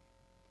off of it.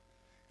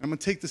 I'm going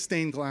to take the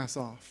stained glass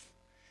off.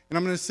 And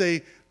I'm going to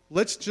say,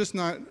 let's just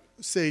not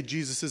say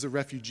Jesus is a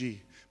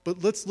refugee,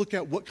 but let's look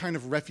at what kind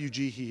of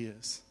refugee he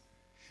is.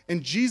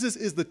 And Jesus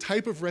is the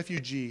type of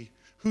refugee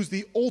who's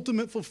the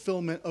ultimate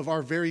fulfillment of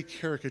our very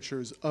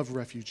caricatures of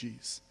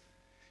refugees.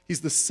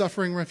 He's the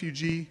suffering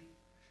refugee,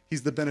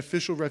 he's the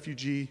beneficial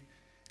refugee,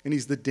 and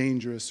he's the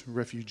dangerous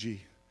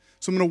refugee.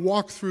 So I'm going to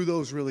walk through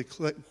those really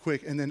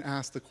quick and then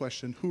ask the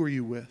question, who are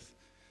you with?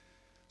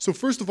 So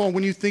first of all,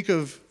 when you think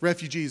of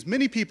refugees,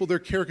 many people, their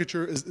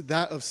caricature is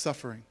that of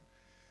suffering.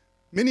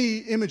 Many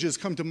images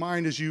come to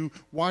mind as you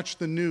watch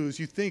the news.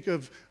 You think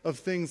of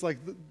things like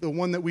the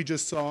one that we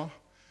just saw,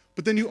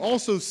 but then you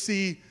also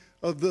see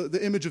the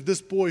image of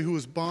this boy who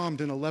was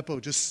bombed in Aleppo,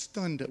 just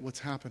stunned at what's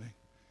happening.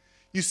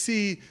 You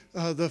see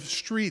the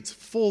streets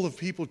full of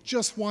people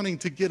just wanting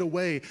to get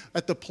away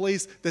at the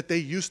place that they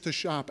used to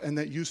shop and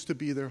that used to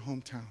be their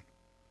hometown.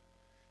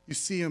 You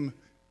see them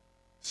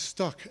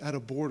stuck at a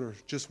border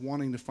just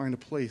wanting to find a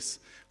place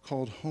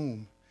called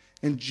home.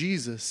 And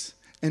Jesus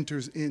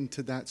enters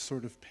into that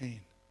sort of pain.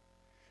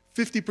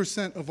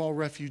 50% of all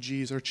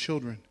refugees are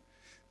children.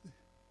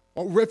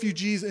 All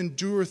refugees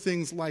endure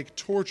things like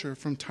torture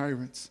from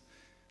tyrants.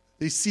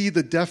 They see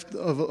the death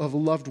of a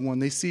loved one.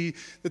 They see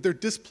that they're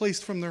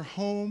displaced from their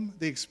home.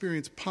 They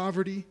experience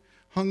poverty,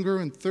 hunger,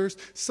 and thirst.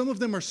 Some of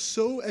them are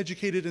so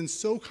educated and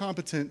so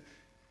competent.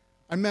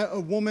 I met a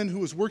woman who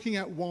was working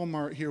at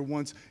Walmart here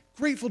once,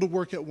 grateful to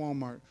work at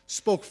Walmart,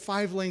 spoke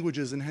 5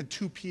 languages and had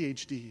 2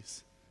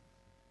 PhDs.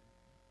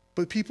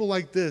 But people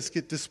like this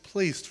get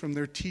displaced from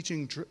their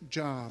teaching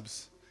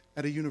jobs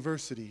at a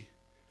university,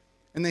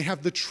 and they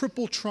have the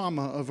triple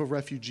trauma of a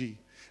refugee.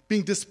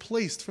 Being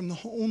displaced from the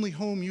only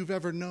home you've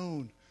ever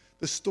known,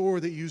 the store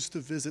that you used to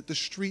visit, the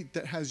street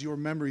that has your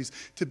memories,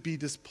 to be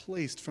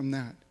displaced from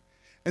that.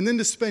 And then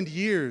to spend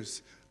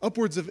years,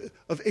 upwards of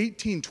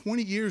 18,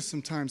 20 years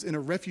sometimes, in a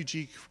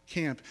refugee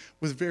camp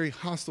with very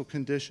hostile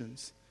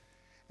conditions.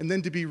 And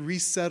then to be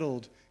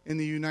resettled in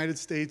the United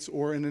States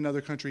or in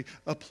another country,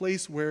 a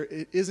place where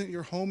it isn't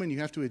your home and you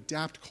have to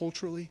adapt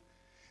culturally.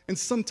 And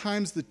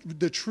sometimes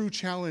the true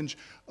challenge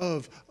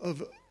of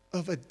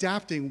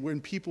adapting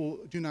when people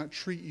do not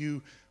treat you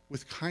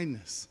with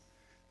kindness.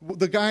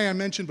 The guy I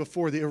mentioned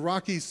before, the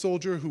Iraqi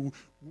soldier who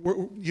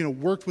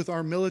worked with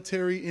our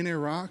military in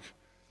Iraq,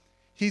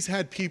 he's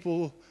had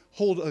people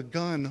hold a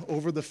gun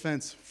over the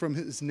fence from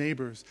his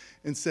neighbors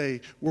and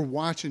say, "We're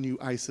watching you,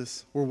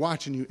 ISIS. We're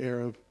watching you,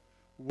 Arab.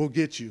 We'll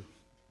get you."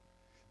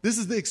 This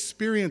is the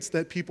experience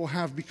that people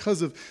have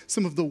because of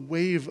some of the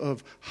wave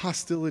of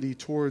hostility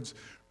towards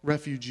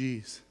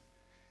refugees.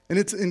 And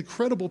it's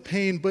incredible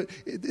pain, but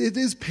it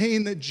is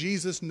pain that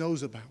Jesus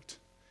knows about.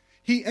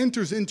 He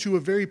enters into a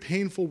very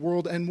painful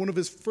world, and one of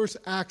his first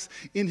acts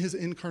in his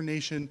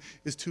incarnation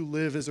is to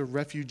live as a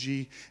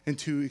refugee and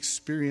to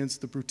experience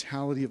the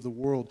brutality of the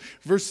world.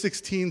 Verse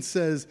 16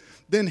 says,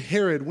 "Then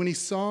Herod, when he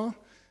saw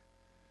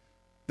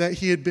that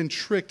he had been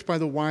tricked by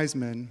the wise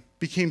men,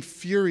 became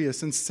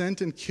furious and sent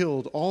and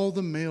killed all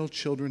the male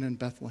children in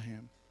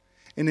Bethlehem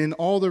and in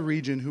all the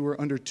region who were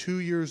under 2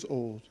 years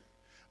old,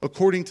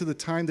 according to the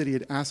time that he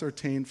had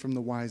ascertained from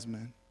the wise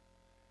men."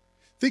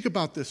 Think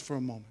about this for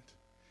a moment.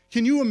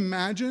 Can you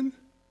imagine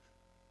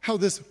how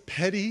this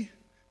petty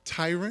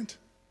tyrant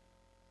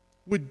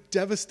would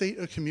devastate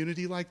a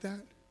community like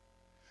that?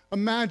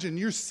 Imagine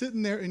you're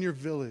sitting there in your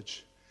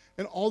village,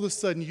 and all of a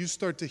sudden you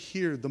start to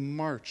hear the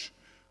march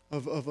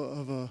of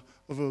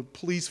a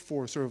police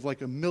force or of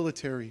like a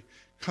military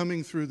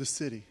coming through the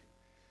city.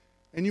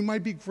 And you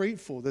might be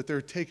grateful that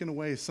they're taking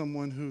away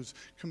someone who's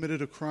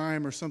committed a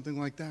crime or something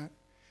like that.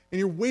 And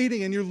you're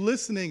waiting and you're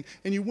listening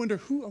and you wonder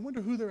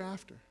who they're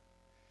after.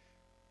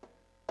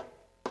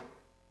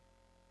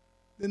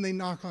 Then they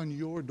knock on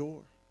your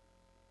door,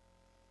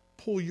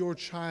 pull your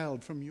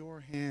child from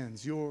your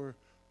hands, your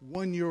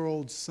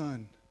 1-year-old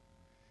son,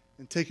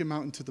 and take him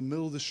out into the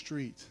middle of the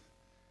street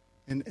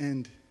and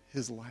end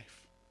his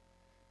life.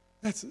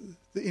 That's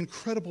the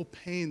incredible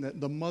pain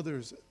that the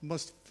mothers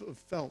must have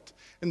felt.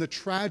 And the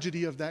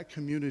tragedy of that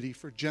community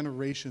for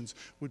generations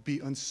would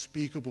be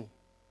unspeakable.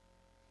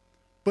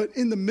 But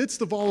in the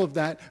midst of all of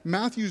that,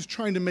 Matthew's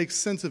trying to make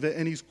sense of it,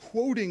 and he's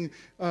quoting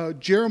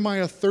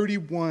Jeremiah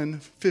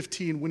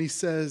 31:15 when he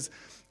says,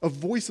 "A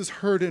voice is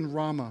heard in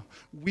Ramah,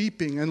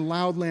 weeping and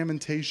loud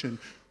lamentation,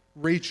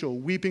 Rachel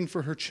weeping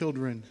for her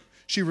children.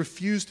 She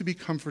refused to be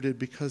comforted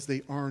because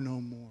they are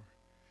no more."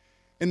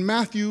 And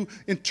Matthew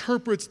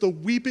interprets the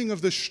weeping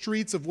of the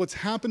streets of what's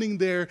happening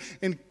there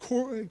and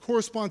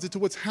corresponds it to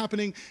what's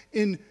happening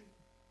in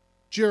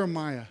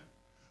Jeremiah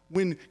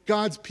when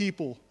God's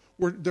people,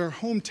 their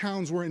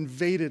hometowns were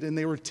invaded and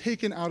they were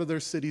taken out of their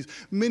cities,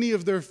 many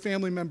of their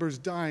family members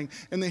dying,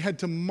 and they had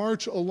to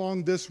march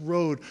along this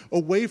road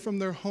away from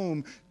their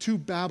home to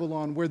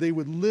Babylon where they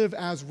would live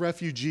as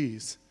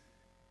refugees.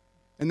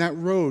 And that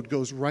road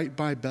goes right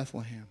by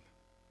Bethlehem.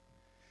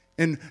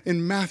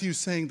 And Matthew's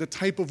saying the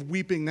type of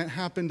weeping that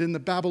happened in the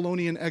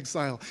Babylonian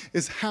exile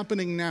is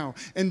happening now.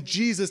 And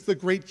Jesus, the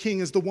great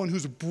king, is the one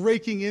who's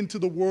breaking into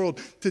the world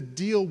to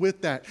deal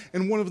with that.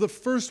 And one of the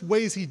first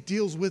ways he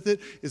deals with it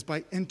is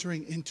by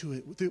entering into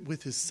it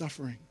with his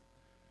suffering.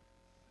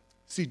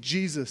 See,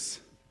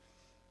 Jesus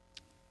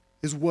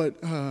is what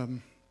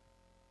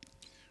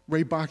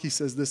Ray Bakke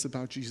says this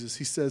about Jesus.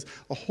 He says,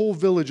 "A whole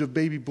village of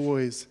baby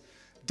boys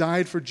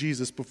died for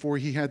Jesus before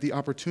he had the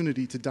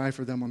opportunity to die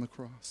for them on the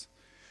cross.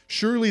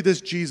 Surely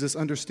this Jesus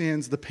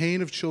understands the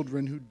pain of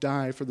children who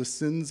die for the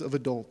sins of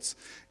adults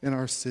in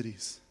our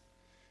cities.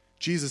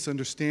 Jesus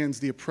understands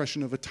the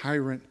oppression of a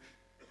tyrant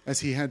as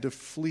he had to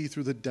flee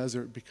through the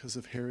desert because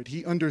of Herod.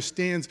 He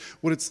understands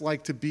what it's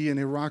like to be an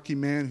Iraqi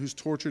man who's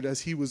tortured as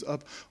he was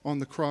up on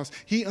the cross.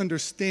 He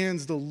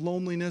understands the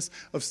loneliness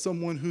of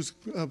someone who's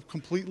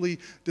completely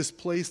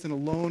displaced and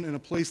alone in a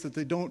place that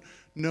they don't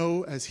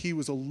know, as he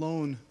was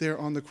alone there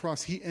on the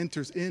cross. He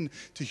enters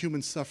into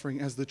human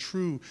suffering as the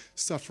true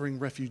suffering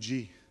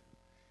refugee.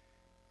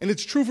 And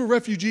it's true for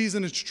refugees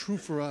and it's true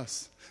for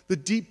us. The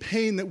deep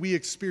pain that we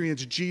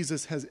experience,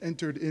 Jesus has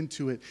entered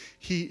into it.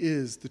 He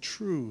is the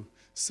true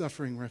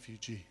suffering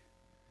refugee.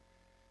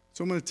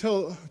 So I'm going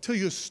to tell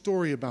you a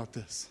story about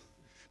this,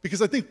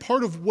 because I think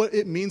part of what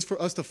it means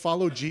for us to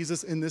follow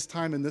Jesus in this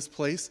time, in this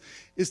place,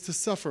 is to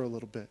suffer a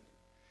little bit.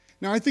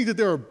 Now, I think that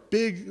there are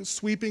big,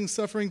 sweeping,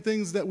 suffering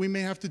things that we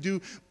may have to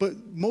do, but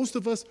most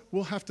of us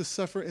will have to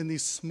suffer in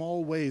these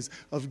small ways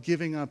of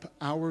giving up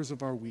hours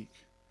of our week.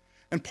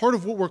 And part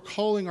of what we're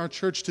calling our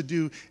church to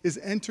do is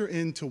enter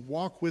in to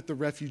walk with the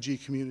refugee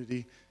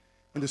community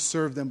and to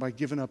serve them by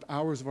giving up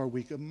hours of our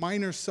week, a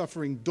minor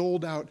suffering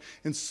doled out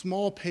in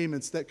small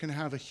payments that can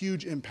have a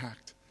huge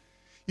impact.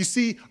 You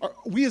see,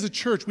 we as a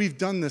church, we've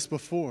done this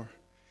before,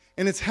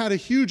 and it's had a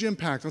huge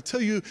impact. I'll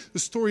tell you the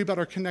story about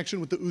our connection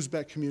with the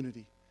Uzbek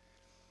community.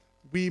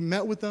 We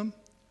met with them.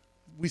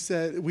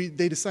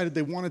 They decided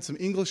they wanted some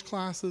English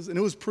classes, and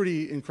it was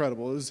pretty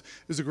incredible. It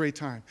was a great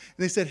time. And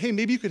they said, hey,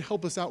 maybe you could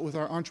help us out with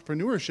our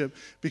entrepreneurship,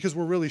 because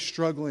we're really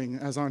struggling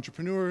as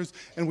entrepreneurs,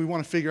 and we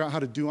want to figure out how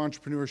to do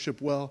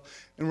entrepreneurship well.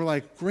 And we're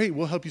like, great,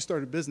 we'll help you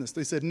start a business.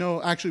 They said,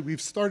 no, actually,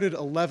 we've started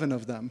 11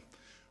 of them.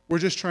 We're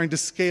just trying to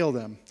scale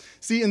them.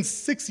 See, in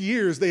 6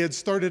 years, they had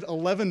started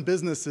 11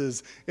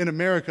 businesses in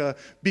America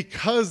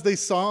because they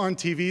saw on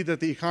TV that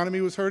the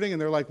economy was hurting,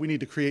 and they're like, we need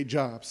to create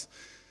jobs.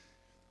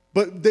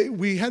 But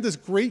we had this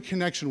great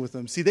connection with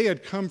them. See, they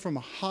had come from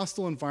a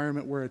hostile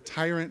environment where a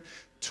tyrant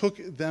took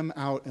them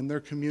out and their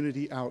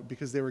community out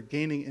because they were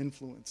gaining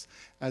influence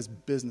as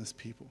business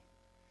people.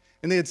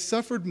 And they had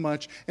suffered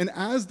much, and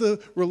as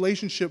the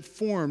relationship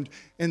formed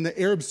and the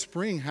Arab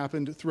Spring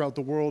happened throughout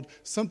the world,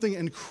 something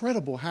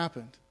incredible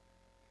happened.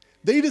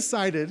 They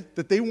decided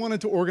that they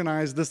wanted to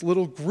organize this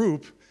little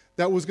group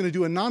that was going to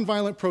do a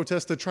nonviolent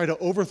protest to try to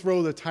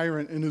overthrow the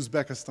tyrant in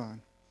Uzbekistan.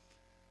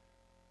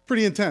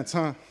 Pretty intense,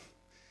 huh?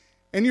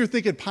 And you're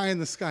thinking pie in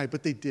the sky,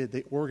 but they did.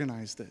 They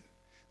organized it.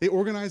 They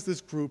organized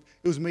this group.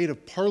 It was made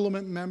of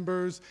parliament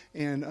members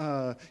and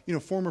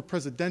former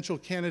presidential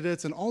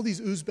candidates and all these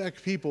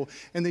Uzbek people.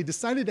 And they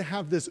decided to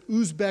have this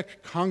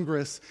Uzbek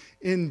Congress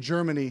in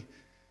Germany.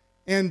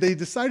 And they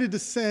decided to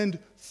send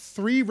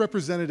 3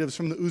 representatives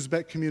from the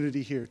Uzbek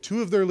community here,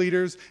 2 of their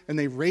leaders, and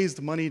they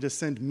raised money to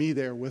send me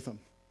there with them,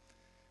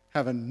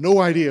 having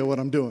no idea what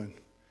I'm doing.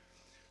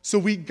 So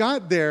we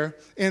got there,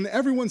 and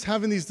everyone's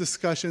having these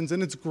discussions,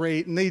 and it's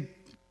great, and they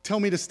tell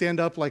me to stand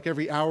up like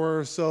every hour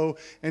or so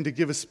and to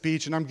give a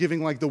speech, and I'm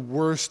giving like the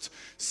worst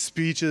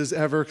speeches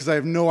ever because I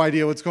have no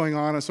idea what's going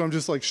on, so I'm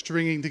just like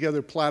stringing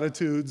together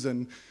platitudes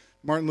and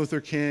Martin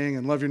Luther King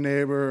and love your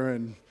neighbor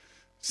and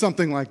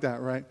something like that,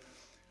 right?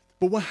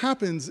 But what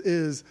happens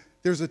is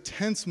there's a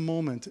tense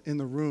moment in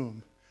the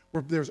room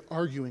where there's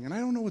arguing, and I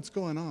don't know what's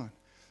going on,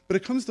 but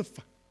it comes to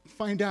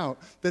find out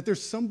that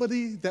there's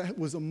somebody that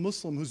was a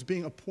Muslim who's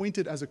being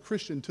appointed as a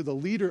Christian to the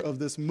leader of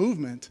this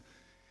movement,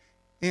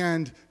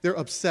 and they're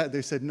upset.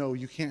 They said, no,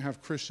 you can't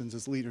have Christians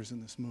as leaders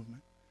in this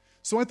movement.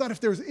 So I thought if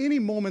there was any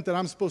moment that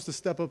I'm supposed to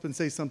step up and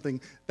say something,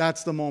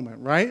 that's the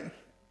moment, right?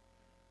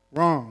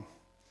 Wrong.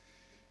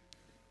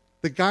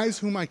 The guys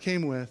whom I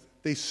came with,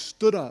 they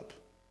stood up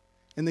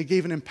and they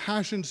gave an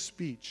impassioned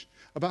speech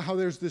about how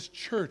there's this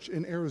church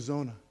in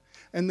Arizona,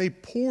 and they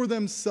pour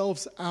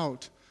themselves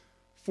out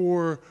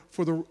for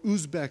the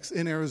Uzbeks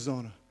in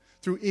Arizona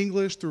through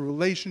English, through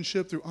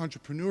relationship, through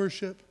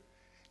entrepreneurship,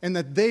 and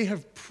that they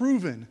have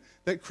proven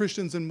that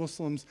Christians and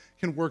Muslims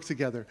can work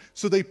together.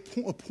 So they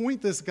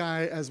appoint this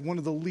guy as one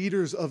of the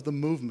leaders of the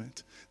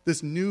movement,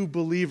 this new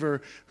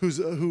believer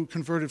who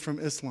converted from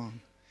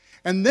Islam.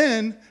 And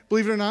then,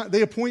 believe it or not,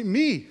 they appoint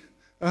me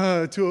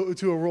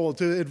to a role,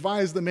 to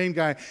advise the main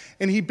guy.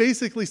 And he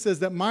basically says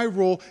that my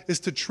role is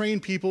to train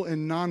people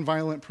in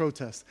nonviolent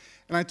protest.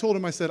 And I told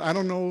him, I said, I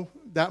don't know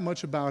that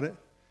much about it,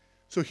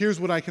 so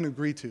here's what I can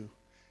agree to.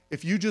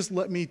 If you just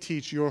let me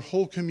teach your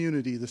whole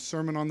community the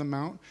Sermon on the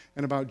Mount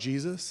and about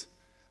Jesus,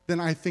 then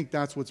I think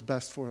that's what's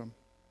best for them.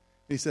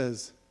 And he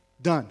says,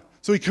 done.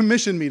 So he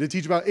commissioned me to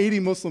teach about 80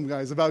 Muslim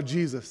guys about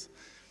Jesus.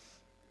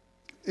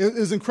 It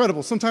is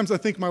incredible. Sometimes I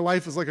think my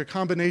life is like a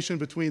combination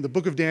between the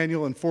book of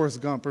Daniel and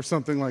Forrest Gump or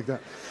something like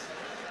that.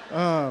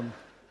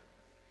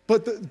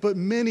 But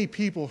many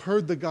people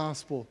heard the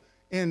gospel,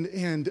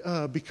 and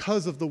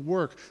because of the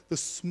work, the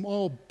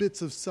small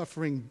bits of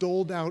suffering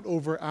doled out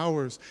over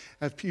hours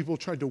as people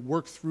tried to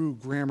work through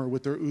grammar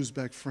with their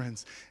Uzbek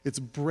friends. It's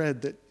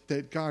bread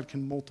that God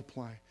can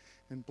multiply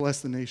and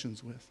bless the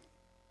nations with.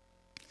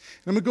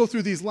 And I'm going to go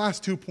through these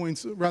last 2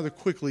 points rather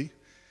quickly.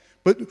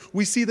 But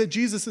we see that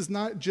Jesus is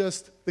not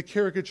just the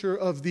caricature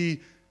of the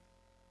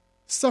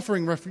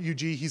suffering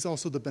refugee, he's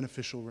also the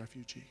beneficial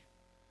refugee.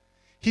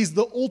 He's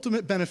the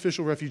ultimate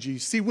beneficial refugee.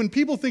 See, when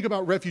people think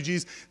about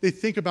refugees, they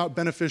think about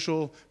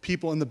beneficial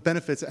people and the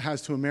benefits it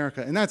has to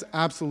America, and that's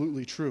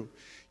absolutely true.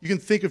 You can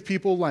think of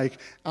people like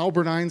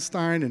Albert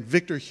Einstein and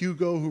Victor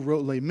Hugo, who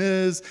wrote Les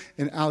Mis,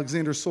 and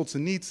Alexander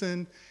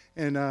Solzhenitsyn,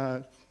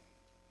 and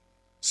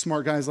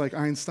smart guys like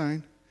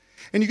Einstein.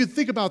 And you can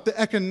think about the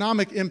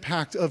economic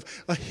impact of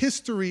a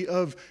history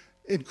of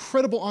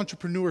incredible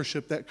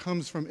entrepreneurship that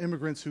comes from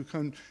immigrants who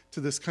come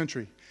to this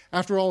country.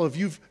 After all, if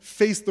you've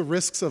faced the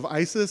risks of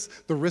ISIS,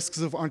 the risks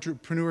of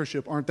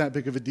entrepreneurship aren't that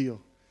big of a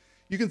deal.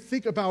 You can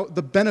think about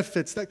the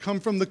benefits that come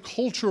from the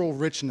cultural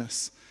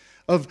richness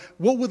of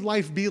what would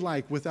life be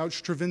like without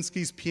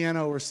Stravinsky's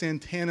piano or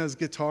Santana's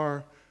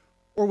guitar,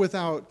 or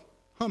without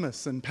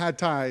hummus and pad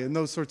thai and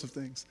those sorts of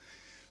things.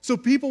 So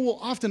people will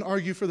often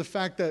argue for the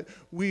fact that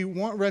we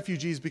want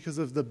refugees because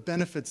of the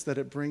benefits that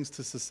it brings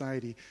to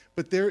society.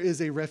 But there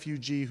is a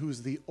refugee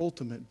who's the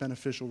ultimate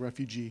beneficial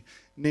refugee,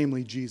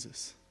 namely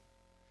Jesus.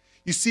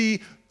 You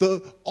see,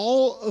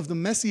 all of the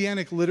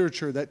messianic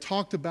literature that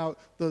talked about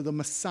the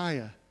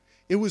Messiah,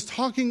 it was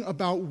talking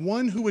about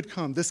one who would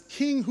come, this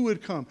king who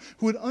would come,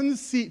 who would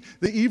unseat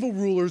the evil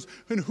rulers,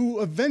 and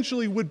who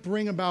eventually would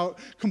bring about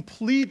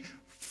complete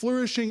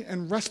flourishing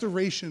and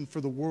restoration for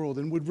the world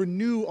and would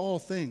renew all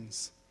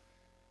things.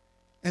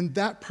 And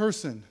that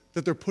person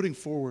that they're putting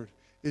forward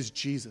is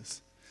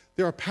Jesus.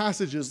 There are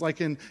passages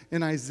like in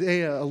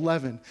Isaiah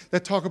 11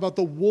 that talk about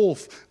the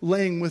wolf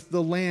laying with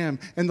the lamb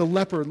and the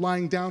leopard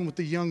lying down with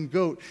the young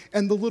goat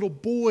and the little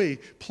boy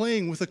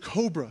playing with a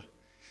cobra.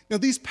 Now,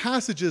 these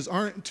passages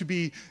aren't to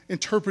be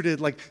interpreted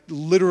like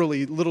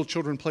literally little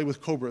children play with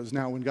cobras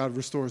now when God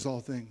restores all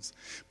things.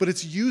 But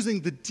it's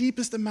using the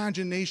deepest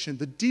imagination,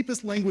 the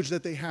deepest language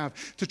that they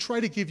have to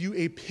try to give you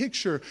a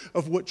picture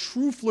of what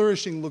true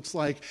flourishing looks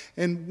like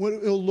and what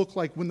it'll look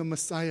like when the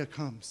Messiah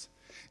comes.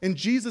 And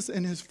Jesus,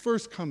 in his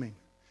first coming,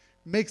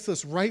 makes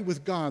us right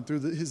with God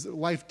through his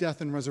life, death,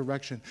 and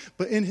resurrection.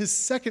 But in his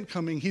second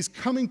coming, he's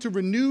coming to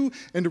renew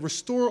and to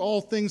restore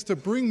all things, to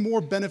bring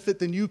more benefit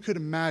than you could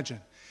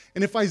imagine.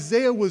 And if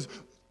Isaiah was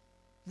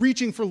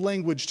reaching for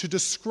language to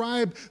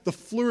describe the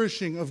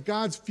flourishing of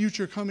God's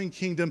future coming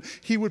kingdom,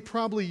 he would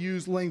probably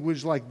use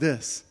language like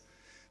this: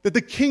 that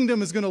the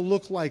kingdom is going to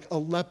look like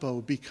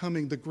Aleppo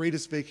becoming the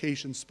greatest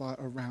vacation spot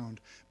around,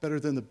 better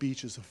than the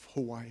beaches of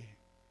Hawaii.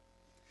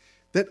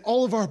 That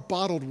all of our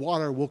bottled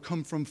water will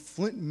come from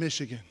Flint,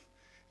 Michigan,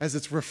 as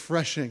it's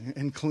refreshing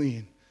and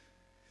clean.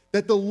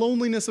 That the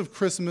loneliness of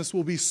Christmas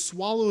will be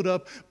swallowed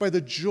up by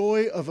the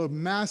joy of a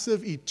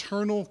massive,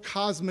 eternal,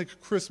 cosmic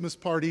Christmas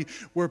party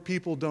where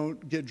people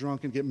don't get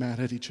drunk and get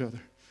mad at each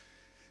other.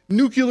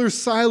 Nuclear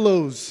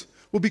silos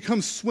will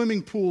become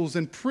swimming pools,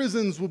 and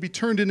prisons will be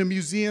turned into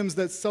museums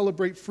that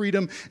celebrate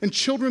freedom, and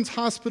children's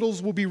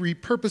hospitals will be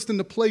repurposed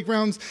into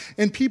playgrounds,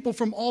 and people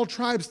from all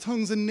tribes,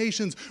 tongues, and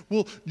nations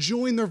will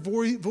join their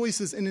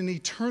voices in an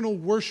eternal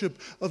worship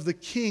of the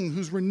King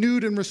who's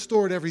renewed and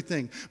restored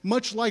everything.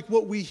 Much like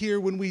what we hear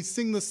when we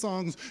sing the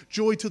songs,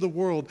 Joy to the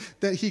World,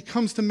 that he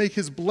comes to make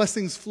his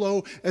blessings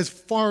flow as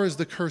far as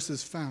the curse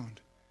is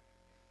found.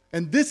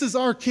 And this is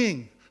our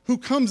King who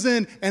comes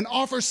in and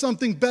offers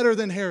something better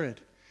than Herod.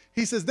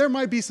 He says, there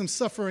might be some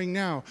suffering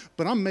now,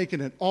 but I'm making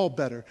it all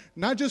better.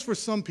 Not just for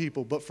some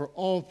people, but for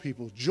all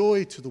people.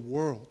 Joy to the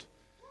world.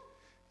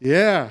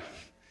 Yeah.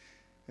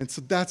 And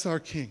so that's our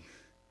King,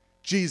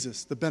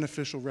 Jesus, the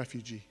beneficial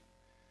refugee.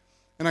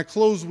 And I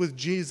close with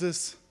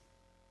Jesus,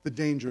 the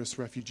dangerous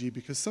refugee,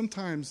 because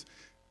sometimes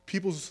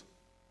people's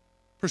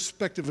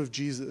perspective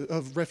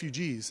of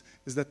refugees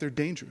is that they're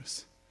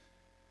dangerous.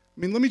 I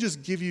mean, let me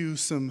just give you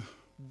some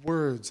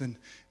words and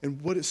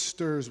what it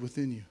stirs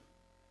within you.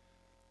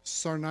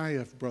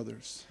 Tsarnaev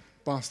brothers,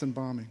 Boston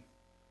bombing.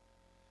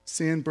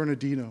 San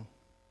Bernardino,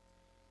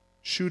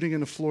 shooting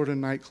in a Florida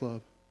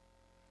nightclub.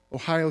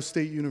 Ohio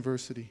State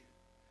University.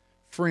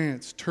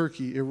 France,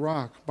 Turkey,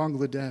 Iraq,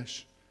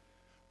 Bangladesh.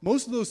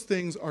 Most of those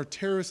things are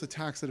terrorist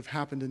attacks that have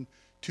happened in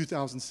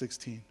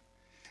 2016.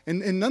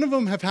 And none of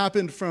them have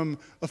happened from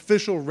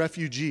official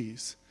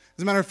refugees.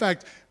 As a matter of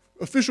fact,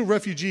 official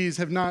refugees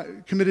have not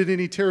committed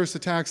any terrorist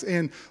attacks,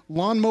 and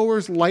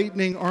lawnmowers,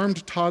 lightning,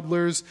 armed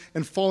toddlers,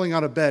 and falling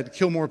out of bed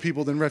kill more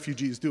people than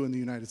refugees do in the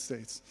United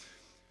States.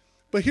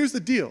 But here's the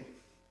deal.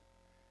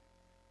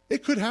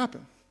 It could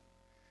happen.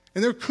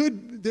 And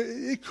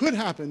it could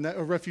happen that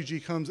a refugee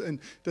comes and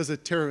does a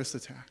terrorist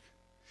attack.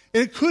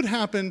 And it could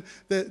happen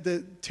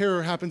that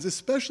terror happens,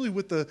 especially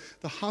with the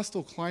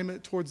hostile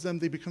climate towards them.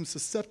 They become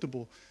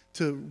susceptible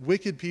to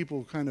wicked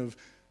people kind of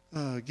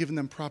giving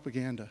them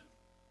propaganda.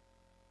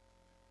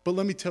 But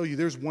let me tell you,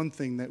 there's one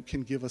thing that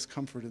can give us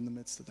comfort in the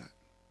midst of that.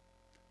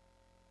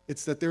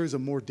 It's that there is a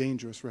more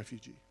dangerous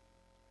refugee.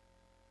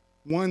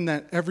 One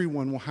that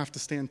everyone will have to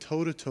stand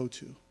toe-to-toe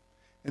to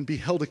and be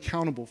held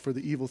accountable for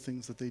the evil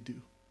things that they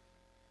do.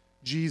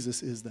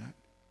 Jesus is that.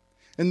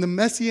 And the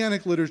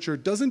Messianic literature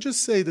doesn't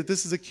just say that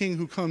this is a king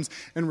who comes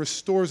and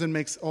restores and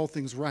makes all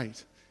things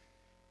right.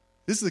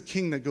 This is a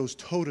king that goes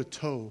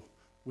toe-to-toe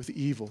with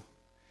evil.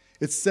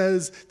 It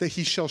says that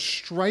he shall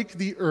strike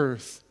the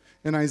earth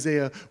in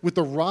Isaiah, with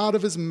the rod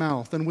of his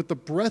mouth and with the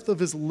breath of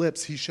his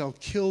lips he shall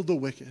kill the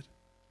wicked.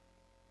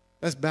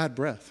 That's bad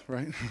breath,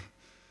 right?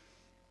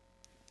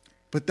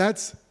 But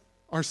that's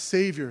our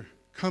Savior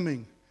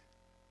coming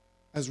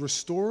as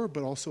restorer,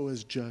 but also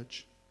as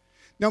judge.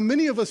 Now,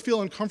 many of us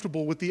feel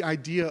uncomfortable with the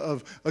idea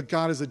of a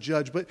God as a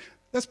judge, but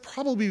that's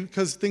probably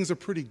because things are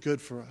pretty good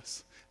for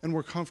us and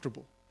we're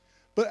comfortable.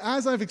 But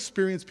as I've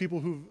experienced people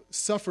who've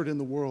suffered in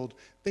the world,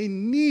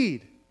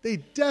 they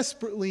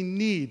desperately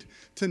need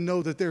to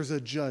know that there's a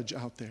judge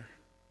out there.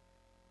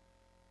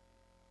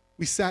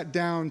 We sat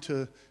down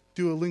to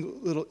do a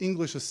little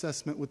English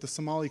assessment with the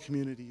Somali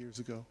community years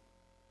ago.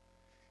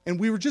 And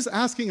we were just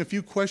asking a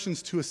few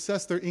questions to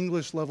assess their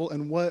English level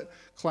and what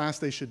class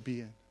they should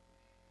be in.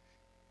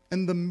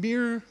 And the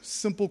mere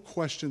simple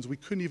questions we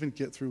couldn't even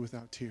get through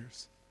without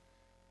tears.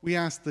 We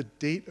asked the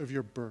date of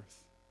your birth.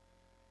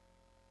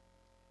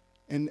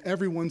 And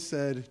everyone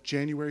said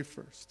January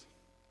 1st.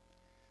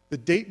 The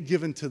date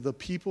given to the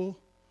people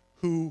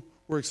who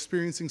were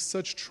experiencing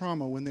such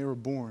trauma when they were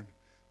born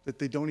that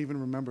they don't even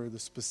remember the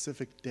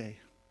specific day.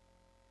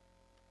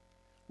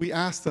 We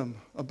asked them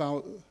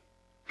about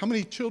how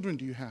many children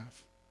do you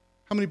have?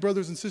 How many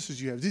brothers and sisters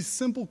do you have? These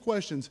simple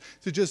questions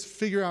to just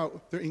figure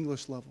out their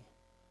English level.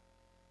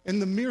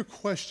 And the mere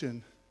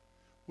question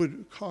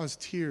would cause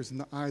tears in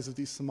the eyes of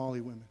these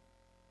Somali women.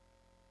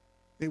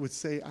 They would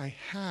say, I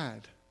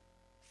had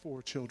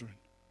 4 children.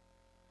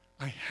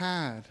 I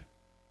had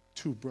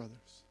 2 brothers.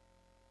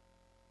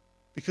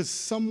 Because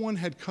someone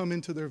had come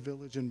into their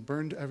village and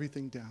burned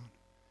everything down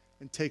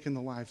and taken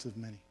the lives of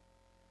many.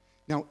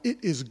 Now, it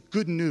is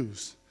good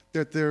news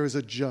that there is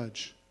a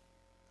judge,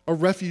 a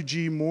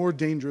refugee more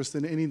dangerous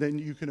than any that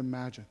you can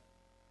imagine,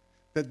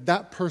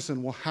 that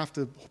person will have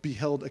to be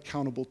held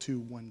accountable to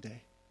one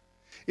day.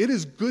 It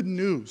is good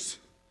news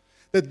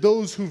that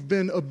those who've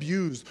been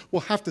abused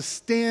will have to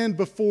stand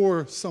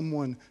before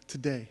someone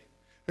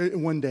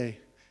one day,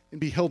 and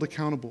be held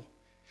accountable.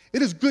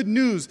 It is good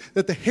news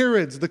that the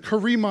Herods, the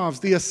Karimovs,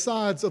 the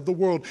Assads of the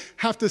world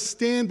have to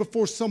stand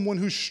before someone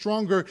who's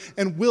stronger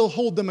and will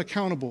hold them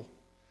accountable.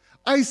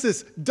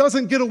 ISIS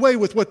doesn't get away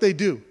with what they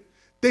do.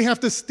 They have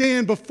to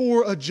stand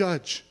before a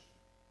judge.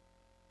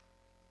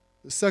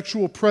 The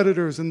sexual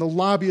predators and the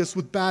lobbyists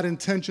with bad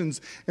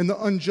intentions and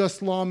the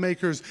unjust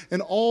lawmakers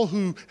and all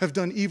who have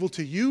done evil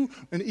to you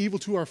and evil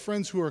to our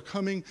friends who are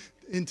coming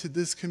into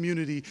this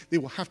community, they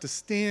will have to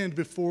stand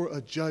before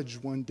a judge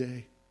one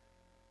day.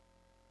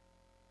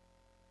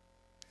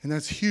 And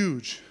that's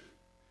huge,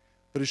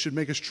 but it should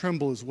make us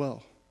tremble as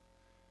well.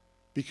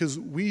 Because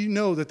we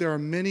know that there are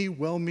many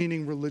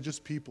well-meaning religious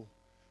people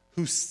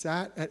who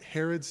sat at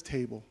Herod's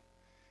table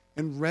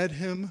and read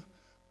him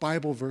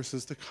Bible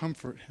verses to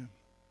comfort him,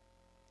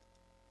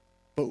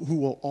 but who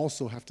will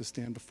also have to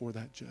stand before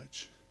that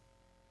judge.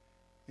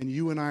 And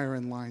you and I are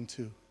in line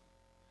too.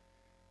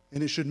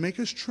 And it should make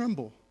us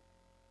tremble,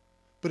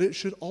 but it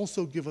should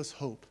also give us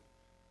hope.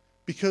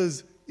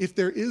 Because if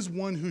there is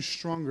one who's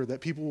stronger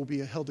that people will be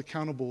held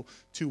accountable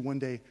to one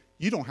day,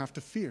 you don't have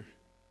to fear.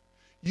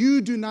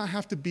 You do not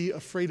have to be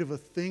afraid of a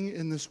thing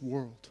in this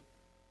world.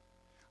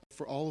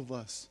 For all of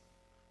us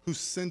who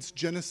since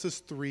Genesis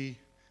 3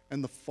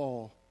 and the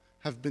fall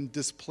have been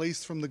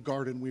displaced from the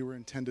garden we were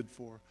intended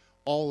for,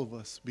 all of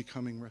us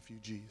becoming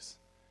refugees.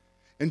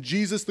 And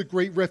Jesus, the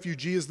great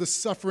refugee, is the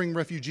suffering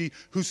refugee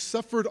who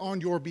suffered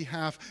on your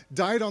behalf,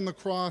 died on the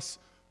cross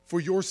for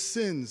your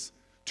sins,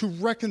 to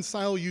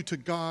reconcile you to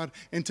God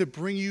and to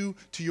bring you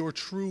to your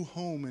true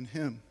home in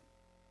Him.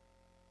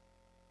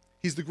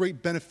 He's the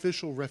great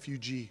beneficial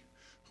refugee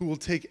who will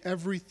take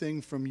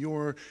everything from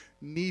your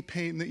knee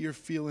pain that you're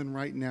feeling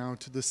right now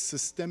to the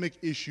systemic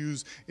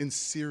issues in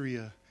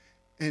Syria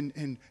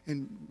and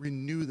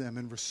renew them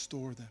and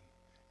restore them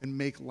and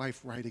make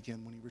life right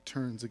again when He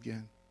returns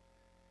again.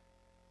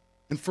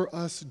 And for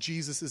us,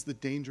 Jesus is the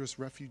dangerous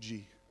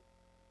refugee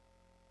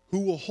who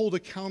will hold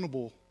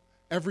accountable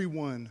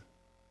everyone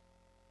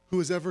who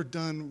has ever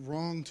done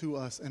wrong to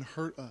us and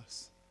hurt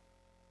us,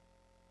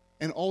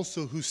 and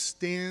also who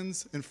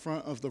stands in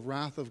front of the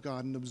wrath of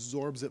God and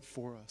absorbs it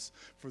for us,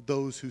 for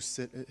those who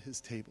sit at His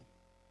table.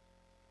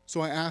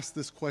 So I ask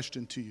this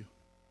question to you.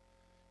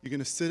 You're going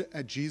to sit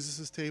at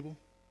Jesus' table,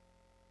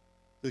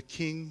 the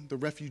king, the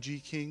refugee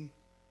king,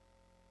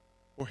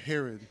 or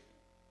Herod,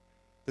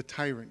 the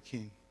tyrant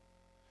king?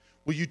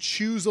 Will you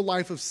choose a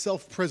life of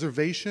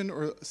self-preservation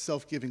or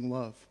self-giving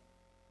love?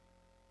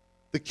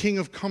 The king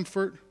of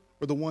comfort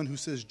or the one who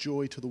says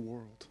joy to the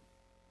world?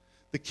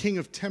 The king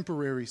of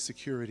temporary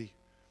security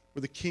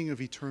or the king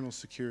of eternal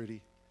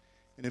security?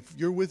 And if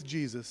you're with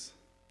Jesus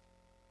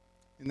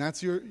and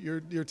that's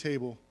your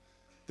table,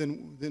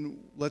 then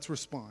let's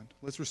respond.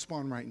 Let's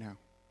respond right now.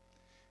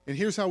 And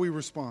here's how we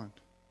respond.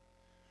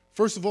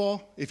 First of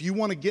all, if you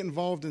want to get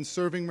involved in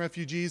serving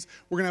refugees,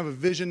 we're going to have a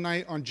vision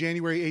night on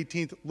January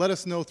 18th. Let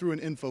us know through an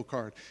info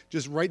card.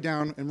 Just write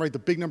down and write the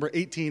big number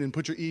 18 and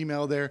put your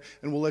email there,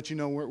 and we'll let you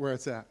know where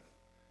it's at.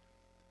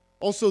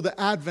 Also, the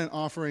Advent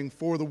offering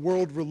for the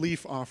World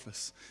Relief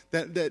Office,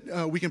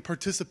 that we can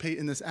participate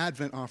in this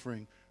Advent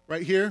offering.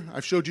 Right here,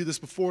 I've showed you this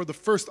before, the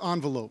first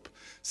envelope.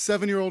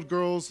 7-year-old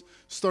girls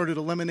started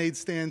a lemonade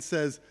stand,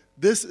 says,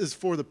 "This is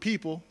for the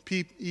people,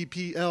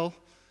 P-E-P-L,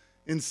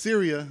 in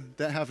Syria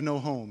that have no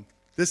home."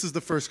 This is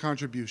the first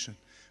contribution.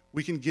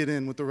 We can get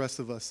in with the rest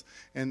of us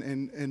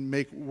and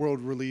make World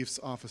Relief's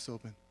office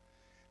open.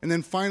 And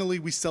then finally,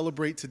 we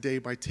celebrate today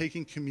by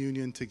taking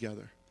communion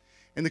together.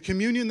 And the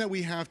communion that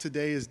we have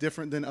today is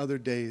different than other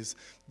days.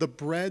 The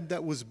bread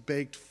that was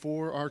baked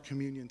for our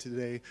communion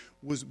today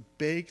was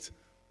baked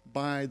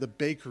by the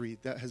bakery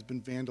that has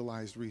been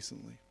vandalized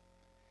recently.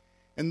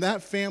 And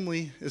that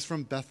family is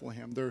from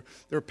Bethlehem.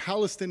 They're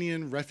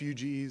Palestinian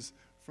refugees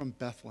from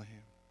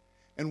Bethlehem.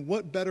 And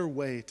what better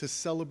way to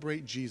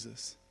celebrate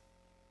Jesus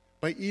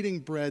by eating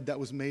bread that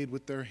was made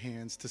with their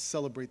hands to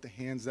celebrate the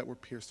hands that were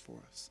pierced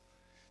for us?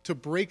 To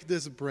break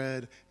this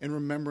bread in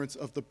remembrance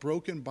of the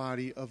broken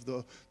body of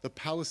the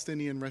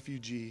Palestinian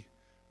refugee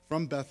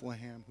from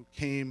Bethlehem who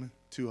came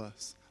to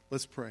us.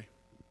 Let's pray.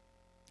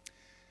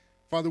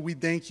 Father, we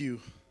thank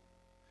you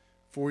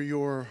for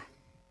your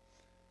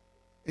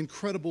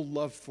incredible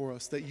love for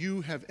us, that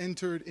you have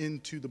entered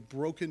into the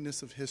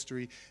brokenness of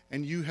history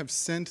and you have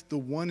sent the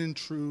one and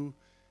true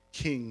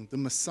King, the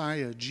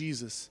Messiah,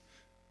 Jesus,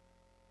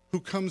 who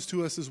comes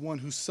to us as one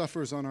who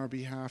suffers on our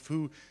behalf,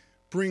 who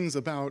brings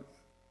about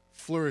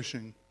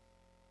flourishing,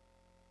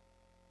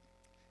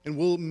 and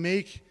will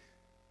make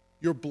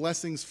your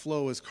blessings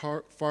flow as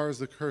far as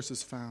the curse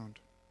is found,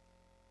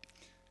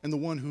 and the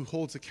one who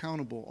holds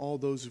accountable all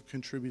those who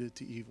contributed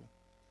to evil.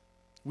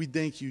 We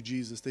thank you,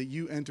 Jesus, that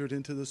you entered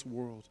into this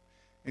world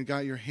and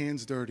got your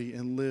hands dirty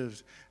and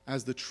lived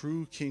as the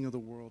true King of the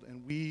world,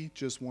 and we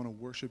just want to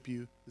worship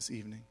you this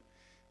evening.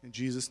 In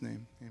Jesus'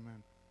 name,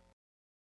 amen.